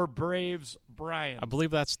Sox, or Braves? Brian. I believe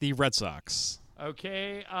that's the Red Sox.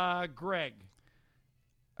 Okay, Greg.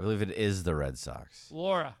 I believe it is the Red Sox.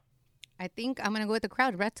 Laura. I think I'm going to go with the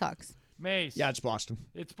crowd, Red Sox. Mace. Yeah, it's Boston.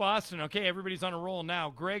 It's Boston. Okay, everybody's on a roll now.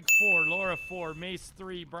 Greg 4, Laura 4, Mace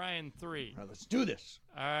 3, Brian 3. All right, let's do this.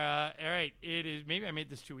 All right, it is. Maybe I made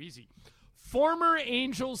this too easy. Former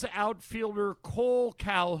Angels outfielder Cole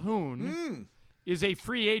Calhoun is a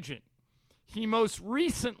free agent. He most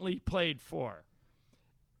recently played for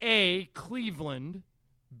A, Cleveland,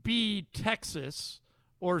 B, Texas,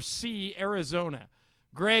 or C, Arizona.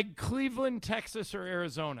 Greg, Cleveland, Texas, or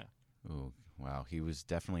Arizona? Oh, wow. He was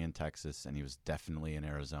definitely in Texas, and he was definitely in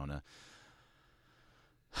Arizona.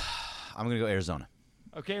 I'm going to go Arizona.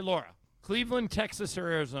 Okay, Laura. Cleveland, Texas, or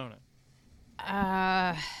Arizona?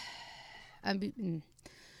 AZ,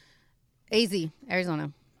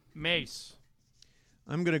 Arizona. Mace.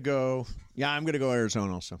 I'm going to go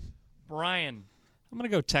Arizona also. Brian. I'm going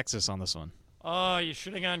to go Texas on this one. Oh, you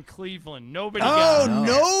should have gone Cleveland. Nobody got it.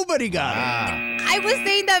 Nobody got it. I was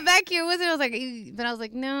saying that back here, wasn't it? I was like, but I was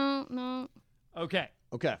like, no. Okay.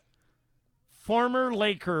 Okay. Former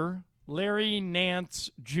Laker Larry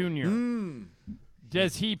Nance Jr.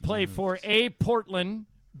 Does he play for A, Portland,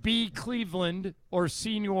 B, Cleveland, or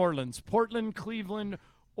C, New Orleans? Portland, Cleveland,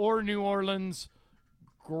 or New Orleans?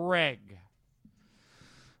 Greg.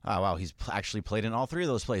 Oh, wow. He's actually played in all three of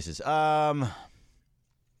those places.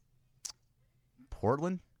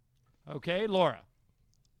 Portland? Okay, Laura.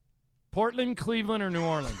 Portland, Cleveland, or New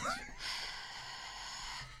Orleans?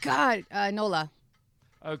 God, NOLA.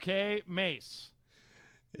 Okay, Mace.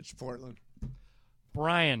 It's Portland.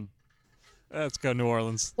 Brian. Let's go New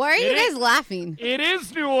Orleans. Why are you guys laughing? It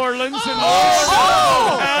is New Orleans. And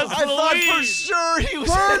I thought for sure he was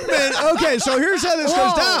Bergman. Okay, so here's how this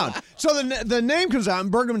goes down. So the name comes out,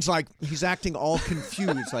 and Bergman's like, he's acting all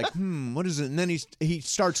confused, like, what is it? And then he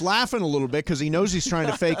starts laughing a little bit because he knows he's trying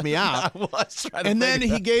to fake me out. I was trying to and then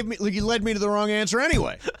fake he led me to the wrong answer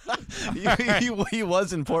anyway. he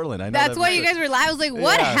was in Portland. I know That's that why for you sure. guys were laughing. I was like,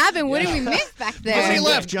 what happened? What did we miss back there? Because he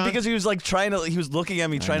left, John. Because he was like he was looking at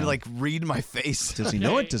me, trying to like read my face. Does he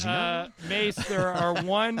know it? Does he know it? Mace, there are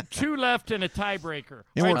 2 left and a tiebreaker.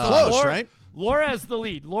 And All we're so close, Laura, right? Laura has the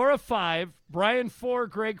lead. Laura 5, Brian 4,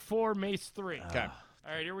 Greg 4, Mace 3. Okay.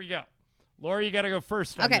 All right, here we go. Laura, you got to go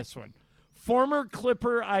first on Okay. this one. Former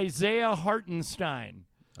Clipper Isaiah Hartenstein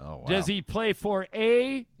Oh, wow. Does he play for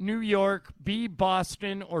A, New York, B,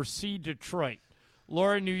 Boston, or C, Detroit?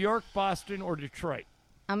 Laura, New York, Boston, or Detroit?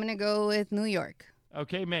 I'm going to go with New York.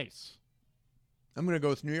 Okay, Mace. I'm going to go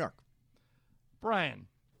with New York. Brian.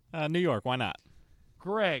 New York. Why not?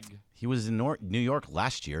 Greg. He was in New York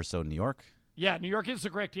last year, so New York. Yeah, New York is the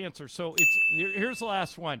correct answer. So here's the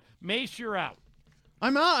last one. Mace, you're out.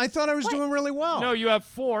 I'm out. I thought I was doing really well. No, you have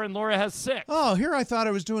 4, and Laura has 6. Oh, here I thought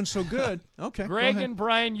I was doing so good. Okay. Greg and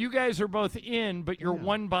Brian, you guys are both in, but you're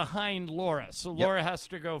one behind Laura. So Laura has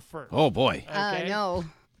to go first. Oh, boy. Okay? No.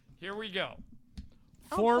 Here we go.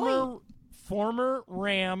 Oh, Former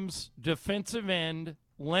Rams defensive end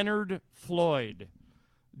Leonard Floyd.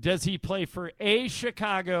 Does he play for A,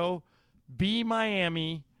 Chicago, B,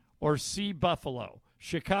 Miami, or C, Buffalo?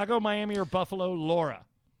 Chicago, Miami, or Buffalo? Laura.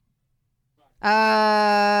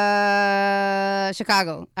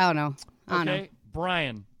 Chicago. I don't know. Okay.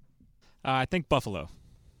 Brian. I think Buffalo.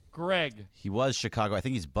 Greg. He was Chicago. I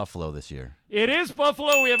think he's Buffalo this year. It is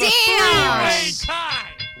Buffalo. We have a Damn! 3-way tie.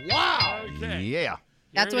 Wow. Okay. Yeah.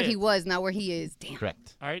 That's Here what it he is. was, not where he is. Damn.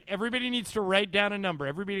 Correct. All right. Everybody needs to write down a number.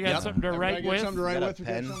 Everybody got something to write with? Something to write Got a with. We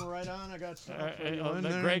got pen? something to write on. I got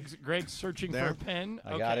something. Greg's searching There. for a pen.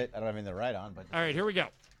 I got it. I don't have anything to write on, but All right, here we go.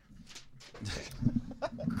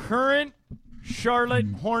 Current Charlotte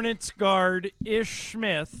Hornets guard Ish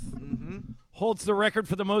Smith holds the record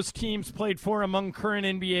for the most teams played for among current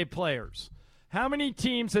NBA players. How many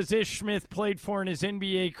teams has Ish Smith played for in his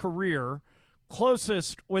NBA career?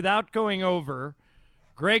 Closest without going over.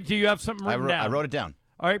 Greg, do you have something written down? I wrote it down.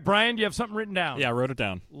 All right, Brian, do you have something written down? Yeah, I wrote it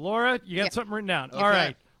down. Laura, you got Yeah. something written down. Okay. All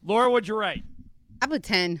right. Laura, what'd you write? I put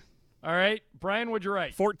 10. All right. Brian, what'd you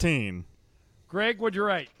write? 14. Greg, what'd you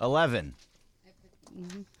write? 11.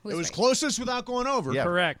 It was closest without going over. Yeah.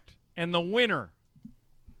 Correct. And the winner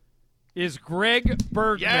is Greg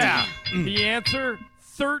Bergman. Yeah. The answer,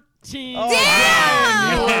 13. Damn!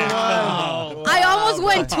 Oh. I almost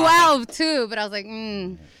went 12, too, but I was like,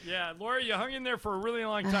 Yeah, Laura, you hung in there for a really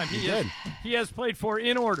long time. He has played for,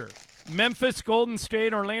 in order, Memphis, Golden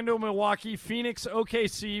State, Orlando, Milwaukee, Phoenix,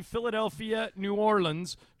 OKC, Philadelphia, New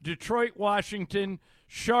Orleans, Detroit, Washington,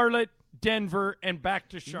 Charlotte, Denver, and back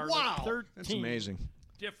to Charlotte. Wow. 13 That's amazing.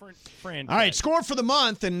 different franchises. All right, score for the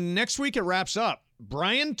month, and next week it wraps up.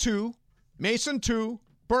 Brian 2, Mason 2,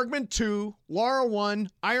 Bergman 2, Laura 1,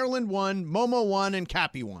 Ireland 1, Momo 1, and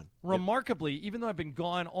Cappy 1. Remarkably, even though I've been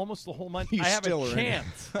gone almost the whole month, You I have still a are in it.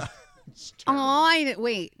 chance.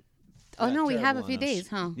 wait. Oh, no, we have a few days,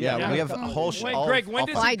 huh? Yeah, we have a whole Wait, Greg, when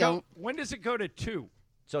does I it go? don't. When does it go to 2?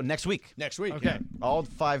 So next week. Next week. Okay. All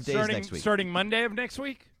 5 days next week. Starting Monday of next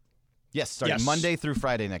week? Yes, starting Monday through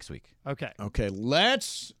Friday next week. Okay. Okay,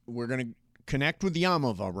 we're going to connect with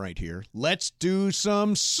Yamava right here. Let's do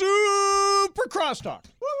some super crosstalk.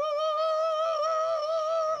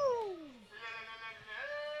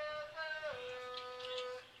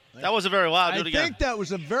 That wasn't very loud. Do it I again. think that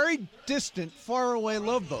was a very distant, faraway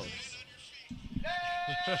love boat.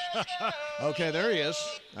 Okay, there he is.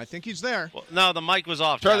 I think he's there. Well, no, the mic was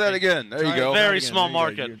off. Try Cappy. that again. There you go. Very Again, small there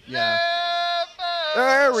you go. market. Yeah.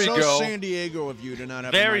 There we so go. San Diego of you to not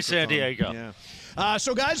have a Very San microphone. Diego. Yeah.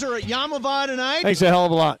 So guys are at Yamava tonight. Thanks a hell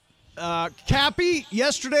of a lot. Cappy,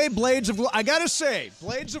 yesterday, Blades of Glory. I got to say,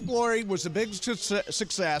 Blades of Glory was a big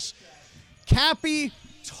success. Cappy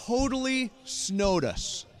totally snowed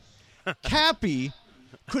us. Cappy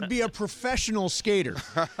could be a professional skater.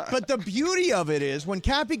 But the beauty of it is when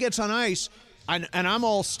Cappy gets on ice, and I'm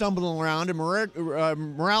all stumbling around, and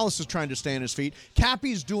Morales is trying to stay on his feet.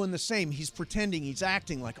 Cappy's doing the same. He's pretending, he's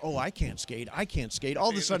acting like, oh, I can't skate. All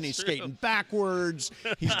of a sudden, he's skating backwards.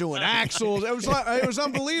 He's doing axles. It was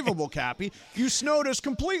unbelievable, Cappy. You snowed us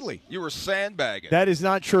completely. You were sandbagging. That is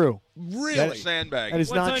not true. Really? Sandbagging. That is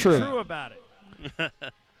What's not true. untrue about it?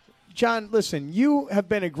 John, listen, you have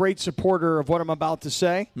been a great supporter of what I'm about to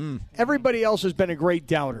say. Everybody else has been a great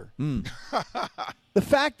doubter. The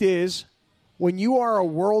fact is, when you are a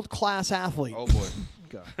world-class athlete, Oh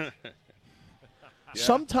boy.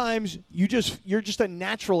 sometimes you're just a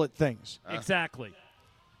natural at things. Exactly.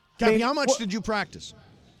 Cappy, how much did you practice?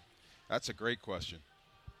 That's a great question.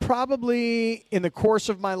 Probably in the course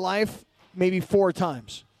of my life, maybe 4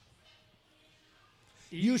 times.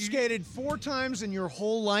 You skated 4 times in your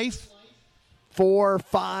whole life? 4,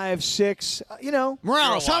 5, 6,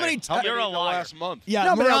 Morales, how many How many You're a in the liar. last month? Yeah,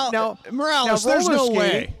 No, but Morales, now there's roller no skating-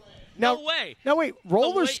 way. Now, No way. Now, wait,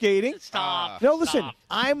 roller wait. skating? Stop. No, listen, Stop.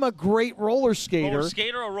 I'm a great roller skater. Roller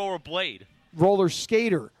skater or roller blade? Roller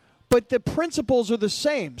skater. But the principles are the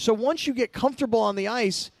same. So once you get comfortable on the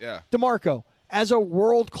ice, Yeah. DeMarco, as a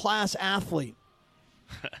world-class athlete,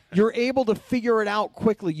 you're able to figure it out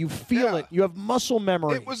quickly. You feel it. You have muscle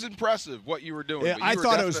memory. It was impressive what you were doing. Yeah, but you I were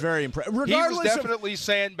thought it was very impressive. He Regardless was of- definitely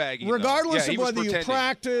sandbagging. though. Regardless Yeah, he of was whether you pretending.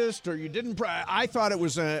 practiced or you didn't, I thought it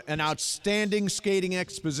was an outstanding skating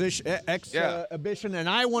exhibition, and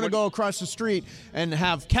I want to go across the street and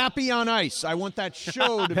have Cappy on ice. I want that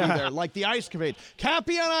show to be there, like the ice capade.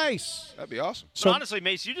 Cappy on ice. That'd be awesome. But honestly,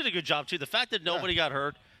 Mace, you did a good job too. The fact that nobody got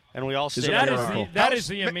hurt and we all stayed. That is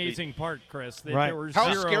the amazing part, Chris. That there were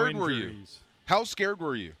How zero scared injuries. were you? How scared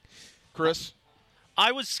were you, Chris?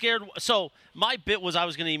 I was scared. So my bit was I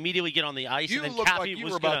was going to immediately get on the ice, You and then looked Cappy like you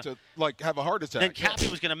was were about to have a heart attack. Then Cappy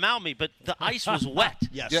was going to mount me, but the ice was wet.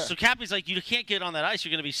 Yes. Yeah. So Cappy's like, you can't get on that ice. You're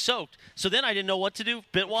going to be soaked. So then I didn't know what to do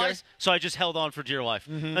bit-wise, so I just held on for dear life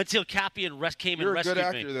until Cappy and came You're and a good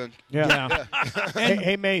rescued actor me. then. Yeah.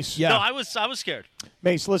 hey, Mace. No, I was scared.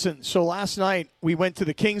 Mace, listen. So last night we went to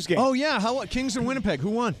the Kings game. Oh yeah, Kings and Winnipeg? Who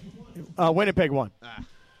won? Winnipeg won.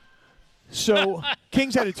 So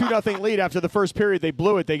Kings had a 2-0 lead after the first period. They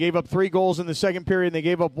blew it. They gave up 3 goals in the second period, and they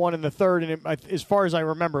gave up 1 in the third. And as far as I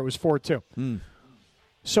remember, it was 4-2.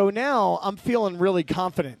 So now I'm feeling really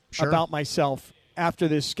confident about myself after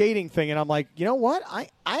this skating thing, and I'm like, you know what? I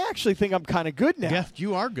actually think I'm kind of good now. Yeah,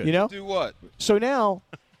 you are good. You know? Do what? So now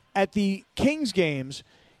at the Kings games,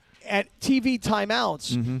 at TV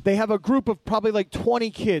timeouts, they have a group of probably like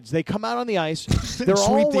 20 kids. They come out on the ice. They're Sweep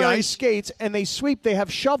all the wearing ice? skates, and they sweep. They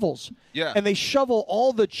have shovels. Yeah. And they shovel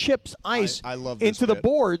all the chips, ice I love this into the bit.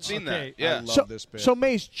 boards. Seen that? Yeah. I love So, this bit. so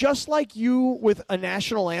Mace, just like you with a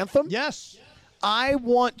national anthem, yes, I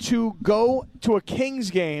want to go to a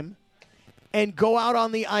Kings game and go out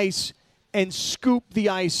on the ice and scoop the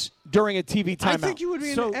ice during a TV timeout. I think you would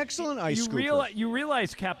be an excellent ice scooper. You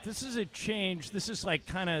realize, Cap, this is a change. This is like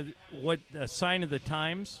kind of what a sign of the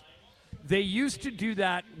times. They used to do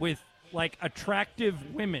that with like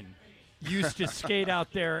attractive women. Used to skate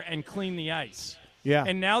out there and clean the ice. Yeah.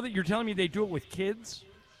 And now that you're telling me they do it with kids.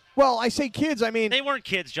 Well, I say kids. I mean, They weren't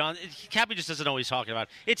kids, John. Cappy just doesn't know what he's talking about.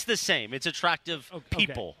 It's the same. It's attractive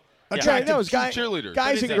people. yeah, no, it's guys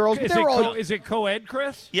and girls. But they were all Is it co-ed,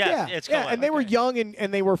 Chris? Yeah, it's yeah, co-ed. and they were young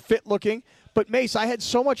and they were fit looking. But Mace, I had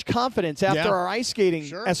so much confidence after Yeah. our ice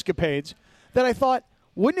skating escapades that I thought,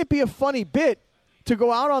 wouldn't it be a funny bit to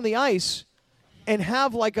go out on the ice and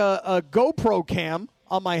have like a GoPro cam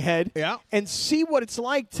on my head and see what it's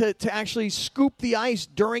like to actually scoop the ice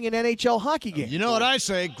during an NHL hockey game. You know what I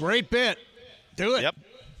say? Great bit. Do it. Yep.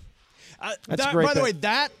 That's a great by the bit. way,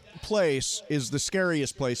 that place is the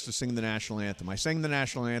scariest place to sing the national anthem. I sang the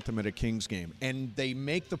national anthem at a Kings game, and they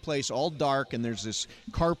make the place all dark, and there's this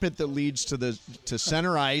carpet that leads to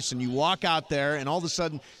center ice, and you walk out there, and all of a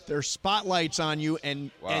sudden there's spotlights on you,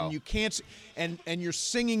 and you can't see, and you're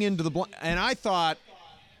singing into the and I thought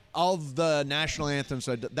of the national anthems,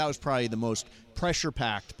 that was probably the most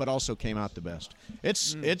pressure-packed, but also came out the best.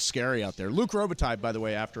 It's scary out there. Luke Robitaille, by the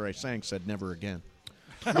way, after I sang, said never again.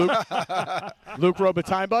 Luke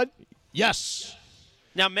Robitaille, bud? Yes.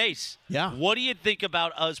 Now, Mace, Yeah. what do you think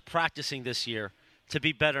about us practicing this year to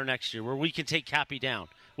be better next year, where we can take Cappy down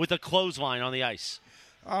with a clothesline on the ice?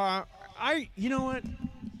 You know what?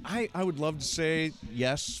 I would love to say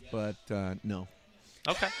yes, but no.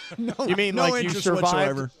 Okay. No, You mean no like you interest survived?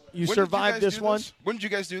 whatsoever. You When did you survived guys this do one? When did you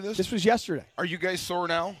guys do this? This was yesterday. Are you guys sore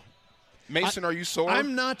now? Mason, are you sore?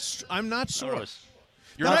 I'm not sore.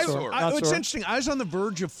 You're But not I- sore. I- it's interesting. I was on the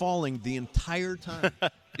verge of falling the entire time.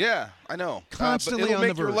 Yeah, I know. Constantly but it'll on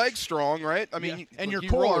make the your verge. legs strong, right? I mean, Yeah. And you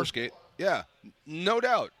your core. roller skate. Yeah, no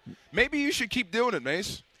doubt. Maybe you should keep doing it,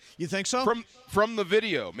 Mace. You think so? From the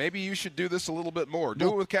video, maybe you should do this a little bit more. Do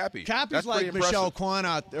it with Cappy. Cappy's That's like pretty Michelle impressive. Kwan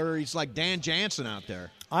out there. He's like Dan Jansen out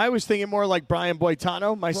there. I was thinking more like Brian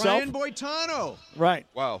Boitano myself. Brian Boitano. Right.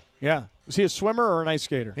 Wow. Yeah. Was he a swimmer or an ice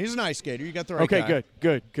skater? He's an ice skater. You got the right Okay, guy.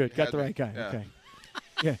 good. Got the right guy. Okay.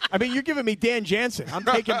 Yeah. I mean, you're giving me Dan Jansen. I'm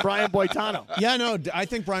taking Brian Boitano. Yeah, no, I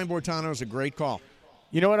think Brian Boitano is a great call.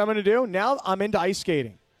 You know what I'm going to do? Now I'm into ice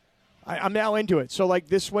skating. I'm now into it. So, like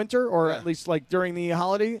this winter, or at least like during the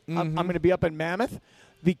holiday, I'm going to be up in Mammoth.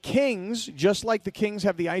 The Kings, just like the Kings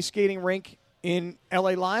have the ice skating rink in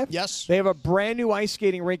LA Live. Yes. They have a brand new ice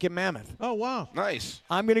skating rink in Mammoth. Oh, wow. Nice.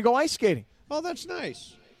 I'm going to go ice skating. Oh, that's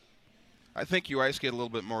nice. I think you ice skate a little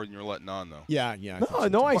bit more than you're letting on, though. Yeah.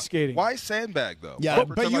 No ice skating. Why sandbag though? Yeah, Why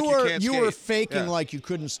but pretend you like were can't you were skate? faking Yeah. like you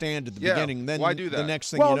couldn't stand at the Yeah, beginning. Then why do the that?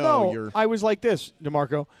 next thing Well, you know, no, you're I was like this,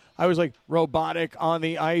 DeMarco. I was like robotic on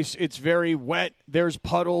the ice. It's very wet. There's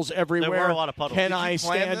puddles everywhere. There were a lot of puddles. Can Did you I plan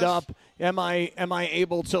stand this? up? Am I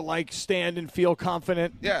able to like stand and feel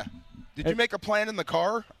confident? Yeah. Did you make a plan in the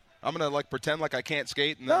car? I'm gonna like pretend like I can't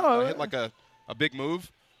skate and then No. I hit like a big move.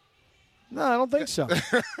 No, I don't think so.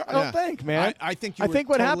 I don't think, man. I think you I were think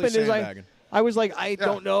what totally happened is sandbagging. I was like, I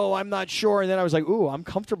don't know, I'm not sure, and then I was like, ooh, I'm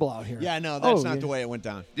comfortable out here. Yeah, no, that's not the way it went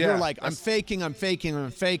down. You were like, I'm faking. Now I'm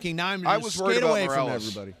just skate away from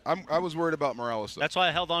everybody. I was worried about Morales. That's why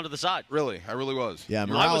I held on to the side. Really, I really was. Yeah, I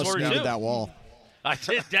was Morales worried needed too. that wall. I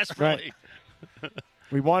did desperately.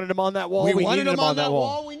 We wanted him on that wall. We wanted needed him on that wall.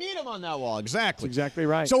 wall. We need him on that wall. Exactly. That's exactly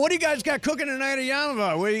right. So what do you guys got cooking tonight at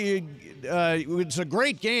Yanova? It's a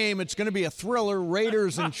great game. It's going to be a thriller,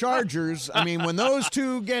 Raiders and Chargers. I mean, when those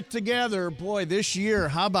two get together, boy, this year,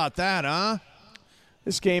 how about that, huh?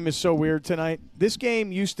 This game is so weird tonight. This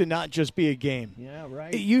game used to not just be a game. Yeah,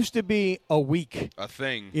 right. It used to be a week. A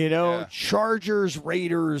thing. Chargers,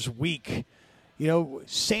 Raiders week.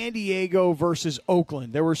 San Diego versus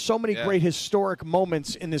Oakland. There were so many great historic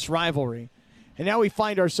moments in this rivalry. And now we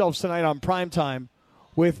find ourselves tonight on primetime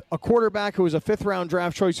with a quarterback who was a fifth-round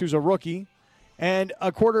draft choice who's a rookie and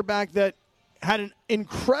a quarterback that had an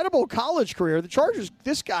incredible college career. The Chargers,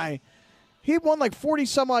 this guy, he won like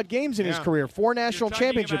 40-some-odd games in his career, 4 national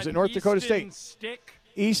championships at North Dakota State.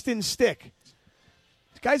 Easton Stick.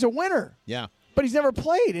 This guy's a winner. Yeah. But he's never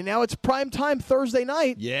played, and now it's primetime Thursday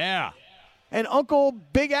night. Yeah. And Uncle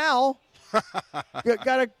Big Al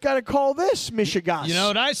gotta call this Michigas. You know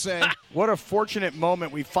what I say? What a fortunate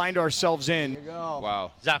moment we find ourselves in.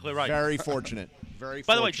 Wow. Exactly right. Very fortunate. Very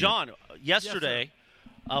By fortunate. the way, John, yesterday,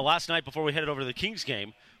 last night before we headed over to the Kings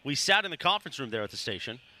game, we sat in the conference room there at the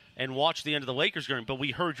station and watched the end of the Lakers game, but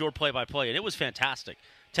we heard your play-by-play, and it was fantastic.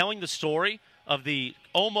 Telling the story of the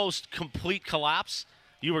almost complete collapse,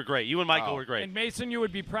 you were great. You and Michael were great. And Mason, you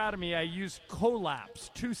would be proud of me. I used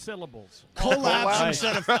collapse, 2 syllables. Collapse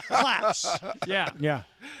instead of collapse. Yeah.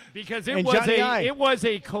 Because it And was Johnny I. it was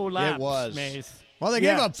a collapse, It was. Mace. Well, they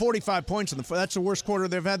gave up 45 points in the. That's the worst quarter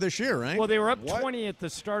they've had this year, right? Well, they were up 20 at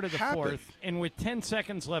the start of the fourth, and with 10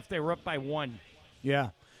 seconds left, they were up by 1. Yeah.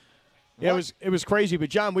 Yeah, it was crazy.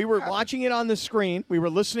 But, John, we were watching it on the screen. We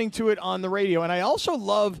were listening to it on the radio. And I also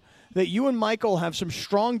love that you and Michael have some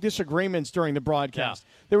strong disagreements during the broadcast.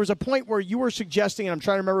 There was a point where you were suggesting, and I'm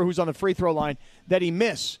trying to remember who's on the free throw line, that he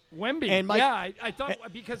miss. Wemby. And Mike, I thought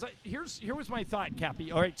because here was my thought,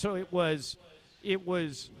 Cappy. All right, so it was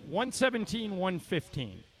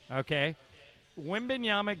 117-115. Okay,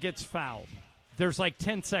 Wembanyama gets fouled. There's like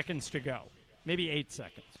 10 seconds to go, maybe 8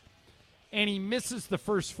 seconds, and he misses the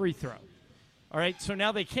first free throw. All right, so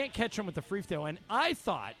now they can't catch him with the free throw, and I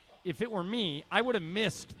thought if it were me, I would have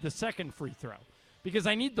missed the second free throw. Because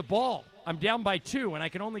I need the ball. I'm down by 2, and I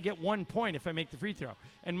can only get 1 point if I make the free throw.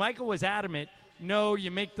 And Michael was adamant, no,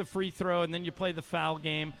 you make the free throw, and then you play the foul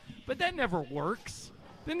game. But that never works.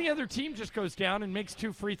 Then the other team just goes down and makes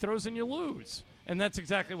 2 free throws, and you lose. And that's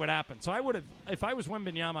exactly what happened. So I would have, if I was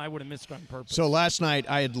Wembanyama, I would have missed on purpose. So last night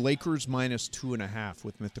I had Lakers minus 2.5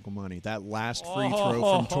 with Mythical Money. That last free throw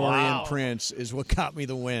from Taurean Prince is what got me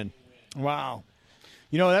the win. Wow.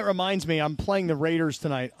 You know, that reminds me, I'm playing the Raiders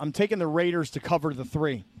tonight. I'm taking the Raiders to cover the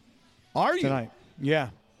 3. Are you? Tonight. Yeah.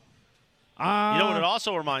 You know what it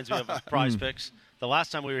also reminds me of Prize Picks? The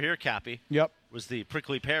last time we were here, Cappy, was the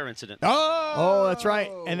prickly pear incident. Oh, that's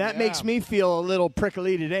right. And that makes me feel a little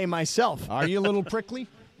prickly today myself. Are you a little prickly?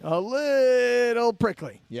 A little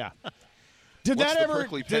prickly. Yeah. Did that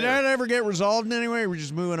ever get resolved in any way? Or we're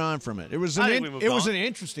just moving on from it. It was an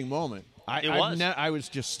interesting moment. I was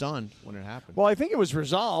just stunned when it happened. Well, I think it was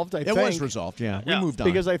resolved. It was resolved. Yeah, we moved on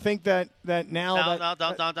because I think that now I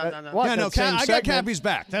got Cappy's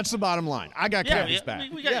back. That's the bottom line. I got Cappy's back.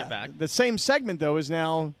 We got you back. The same segment though is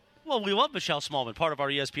now. Well, we love Michelle Smallman, part of our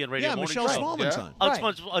ESPN Radio morning Michelle show.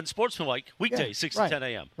 Smallman's on Sportsmanlike, weekdays, 6 to 10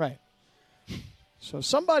 a.m. Right. So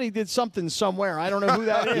somebody did something somewhere. I don't know who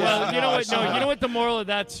that is. Well, you know what? No, you know what the moral of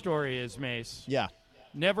that story is, Mace? Yeah.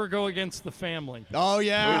 Never go against the family. Oh,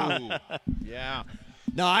 yeah. Yeah.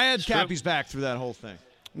 No, I had Cappy's back through that whole thing.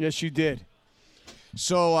 Yes, you did.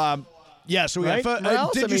 So, so we right?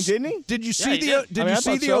 got. Didn't he? Did you see the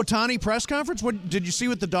Ohtani press conference? What did you see?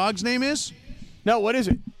 What the dog's name is? No, what is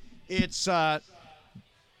it? It's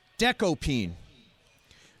decopene,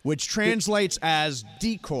 which translates as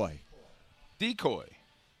decoy. Decoy.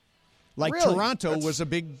 Like Really? Toronto was a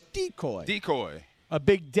big decoy. Decoy. A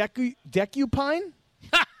big decupine?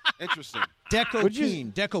 Interesting.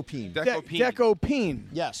 Decopene. Decopene.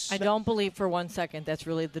 Yes. I don't believe for 1 second that's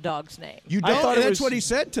really the dog's name. You don't? That's what he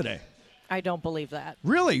said today. I don't believe that.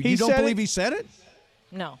 Really? You don't believe he said it?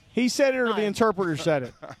 No. He said it or the interpreter said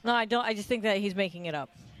it? No, I don't. I just think that he's making it up.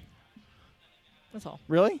 That's all.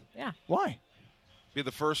 Really? Yeah. Why? Be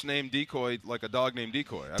the first name decoy, like a dog named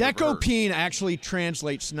Decoy. I've never heard. Decopene actually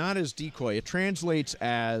translates not as decoy. It translates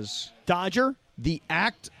as Dodger. The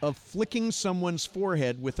act of flicking someone's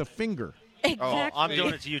forehead with a finger. Oh, I'm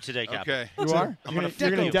doing it to you today, Captain. Okay. You are? You're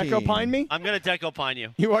going to deco-pine me? I'm going to deco-pine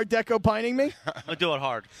you. You are deco-pining me? I'm going to do it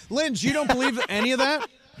hard. Linz, you don't believe any of that?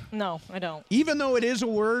 No, I don't. Even though it is a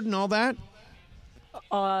word and all that?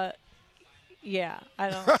 Yeah, I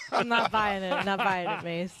don't. I'm not buying it. I'm not buying it,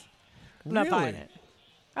 Mace. I'm not buying it.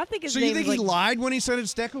 I think his So name you think is he like, lied when he said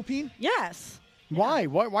it's decopine? Yes. Why?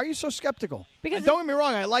 Why are you so skeptical? Because don't get me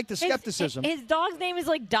wrong, I like the skepticism. His dog's name is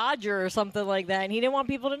like Dodger or something like that, and he didn't want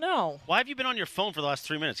people to know. Why have you been on your phone for the last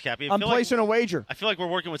 3 minutes, Cappy? I I'm feel placing a wager. I feel like we're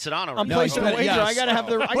working with Sedano. I'm placing a wager. I got to have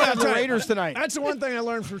the Raiders tonight. That's the one thing I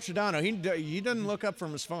learned from Sedano. He doesn't look up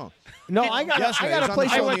from his phone. No, I got to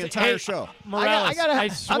place the entire show. Morales, I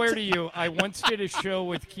swear to you, I once did a show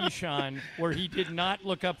with Keyshawn where he did not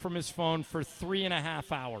look up from his phone for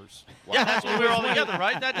 3.5 hours. Yeah, that's when we were all together,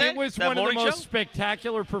 right, that day? It was That one of the morning most show?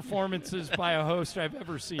 spectacular performances by a host I've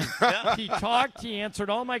ever seen. He talked, he answered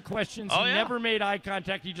all my questions, Oh, he yeah. never made eye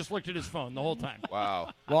contact, he just looked at his phone the whole time. Wow.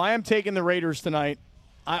 Well, I am taking the Raiders tonight.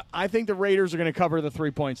 I think the Raiders are going to cover the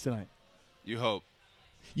 3 points tonight. You hope.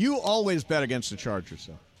 You always bet against the Chargers,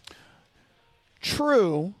 though.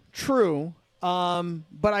 True.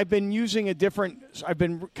 But I've been using I've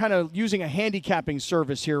been kind of using a handicapping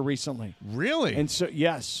service here recently. Really? And so,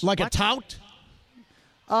 yes. Like a tout?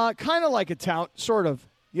 Kind of like a tout, sort of.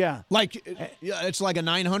 Yeah. Like it's like a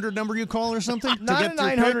 900 number you call or something? Not to a get your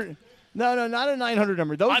 900. pick? No, not a 900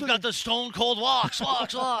 number. I've got the stone cold locks.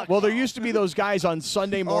 Well, there used to be those guys on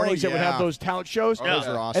Sunday mornings that would have those tout shows. Oh, those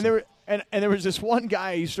are awesome. And there was this one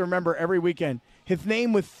guy I used to remember every weekend. His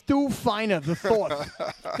name was Stu Feiner the Fourth.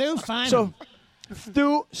 Stu Feiner. So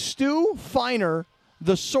Stu Feiner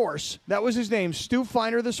the Source. That was his name. Stu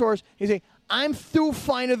Feiner the Source. He'd say, "I'm Stu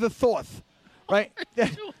Feiner the Fourth." Right?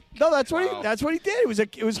 No, that's what he did.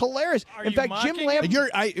 It was hilarious. In fact, Jim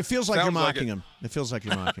Lampley. It feels like Sounds you're like mocking him. It feels like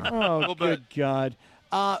you're mocking him. Oh, good God.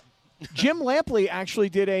 Jim Lampley actually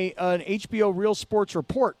did an HBO Real Sports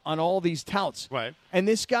report on all these touts. Right. And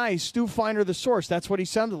this guy, Stu Feiner the Source, that's what he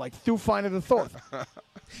sounded like, Stu Feiner the Fourth.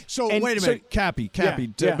 So And wait a minute, Cappy.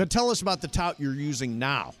 Yeah. But tell us about the tout you're using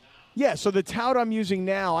now. Yeah, so the tout I'm using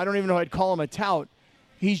now, I don't even know how I'd call him a tout.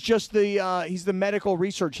 He's just he's the medical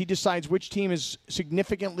research. He decides which team is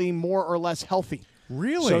significantly more or less healthy.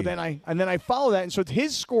 Really? So then I follow that. And so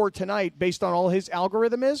his score tonight, based on all his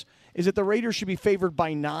algorithm is that the Raiders should be favored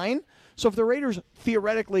by 9. So if the Raiders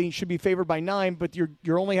theoretically should be favored by 9, but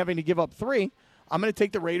you're only having to give up 3, I'm going to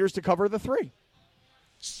take the Raiders to cover the 3.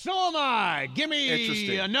 So am I. Give me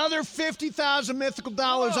Interesting. another $50,000 mythical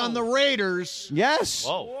dollars on the Raiders. Yes.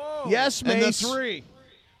 Whoa. Yes, And Mace. the 3.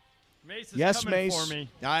 Mace is Yes, coming Mace. for me.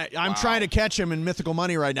 I'm trying to catch him in mythical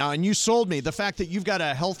money right now, and you sold me. The fact that you've got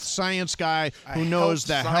a health science guy who knows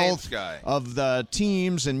the health of the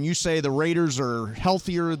teams, and you say the Raiders are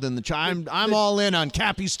healthier than the I'm all in on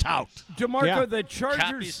Cappy's tout. DeMarco, Yeah.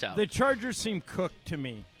 the Chargers seem cooked to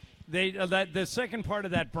me. They the second part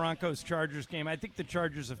of that Broncos-Chargers game, I think the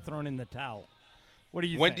Chargers have thrown in the towel. What do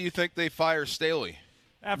you think? When do you think they fire Staley?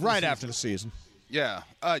 After the season. Yeah.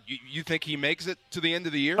 You think he makes it to the end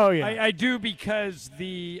of the year? Oh, yeah. I do, because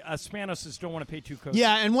the Spanoses don't want to pay 2 coaches.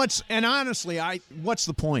 Yeah, and honestly, what's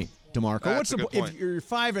the point, DeMarco? That's a good point. If you're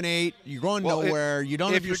 5-8, you're going nowhere. You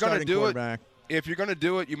don't have your starting quarterback. If you're going to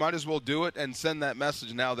do it, you might as well do it and send that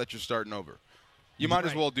message now that you're starting over. You might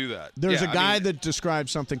as well do that. There's a guy that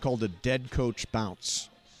describes something called a dead coach bounce.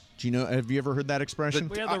 Do you know? Have you ever heard that expression?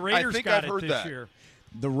 The Raiders I think got I've heard it this that. year.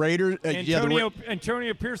 The Raiders.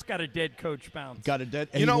 Antonio Pierce got a dead coach bounce. Got a dead.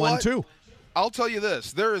 And You know he won what? too. I'll tell you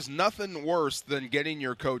this. There is nothing worse than getting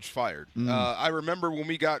your coach fired. I remember when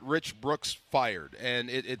we got Rich Brooks fired,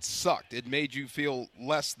 and it sucked. It made you feel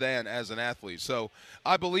less than as an athlete. So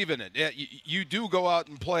I believe in it. You do go out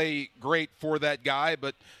and play great for that guy,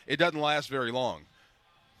 but it doesn't last very long.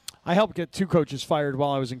 I helped get 2 coaches fired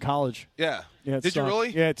while I was in college. Yeah. Yeah, it Did you sucked. really?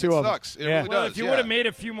 Yeah, 2 of them. Sucks. It Yeah. really Well, does. if you would have made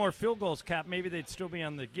a few more field goals, Cap, maybe they'd still be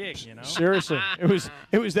on the gig, you know? Seriously. It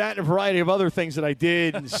was that and a variety of other things that I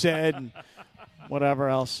did and said and whatever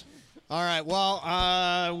else. All right.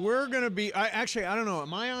 Well, we're going to be. I don't know.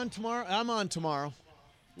 Am I on tomorrow? I'm on tomorrow.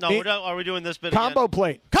 No, are we doing this bit Combo again?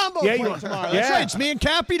 plate. Combo Yeah, plate you- tomorrow. yeah. That's right. It's me and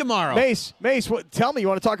Cappy tomorrow. Mace, tell me, you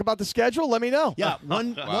want to talk about the schedule? Let me know. Yeah,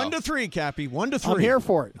 1 to 3, Cappy. 1 to 3. I'm here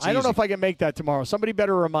for it. It's I don't know easy. if I can make that tomorrow. Somebody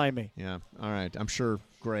better remind me. Yeah. All right. I'm sure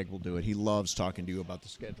Greg will do it. He loves talking to you about the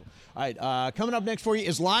schedule. All right. Coming up next for you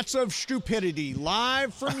is lots of stupidity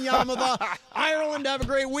live from Yarmouth, Ireland. Have a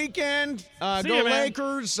great weekend. Go you, man.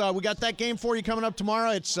 Lakers. We got that game for you coming up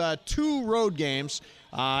tomorrow. It's 2 road games.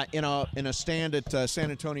 In a stand at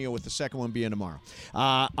San Antonio, with the second one being tomorrow.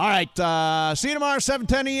 All right. See you tomorrow,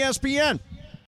 7:10 ESPN.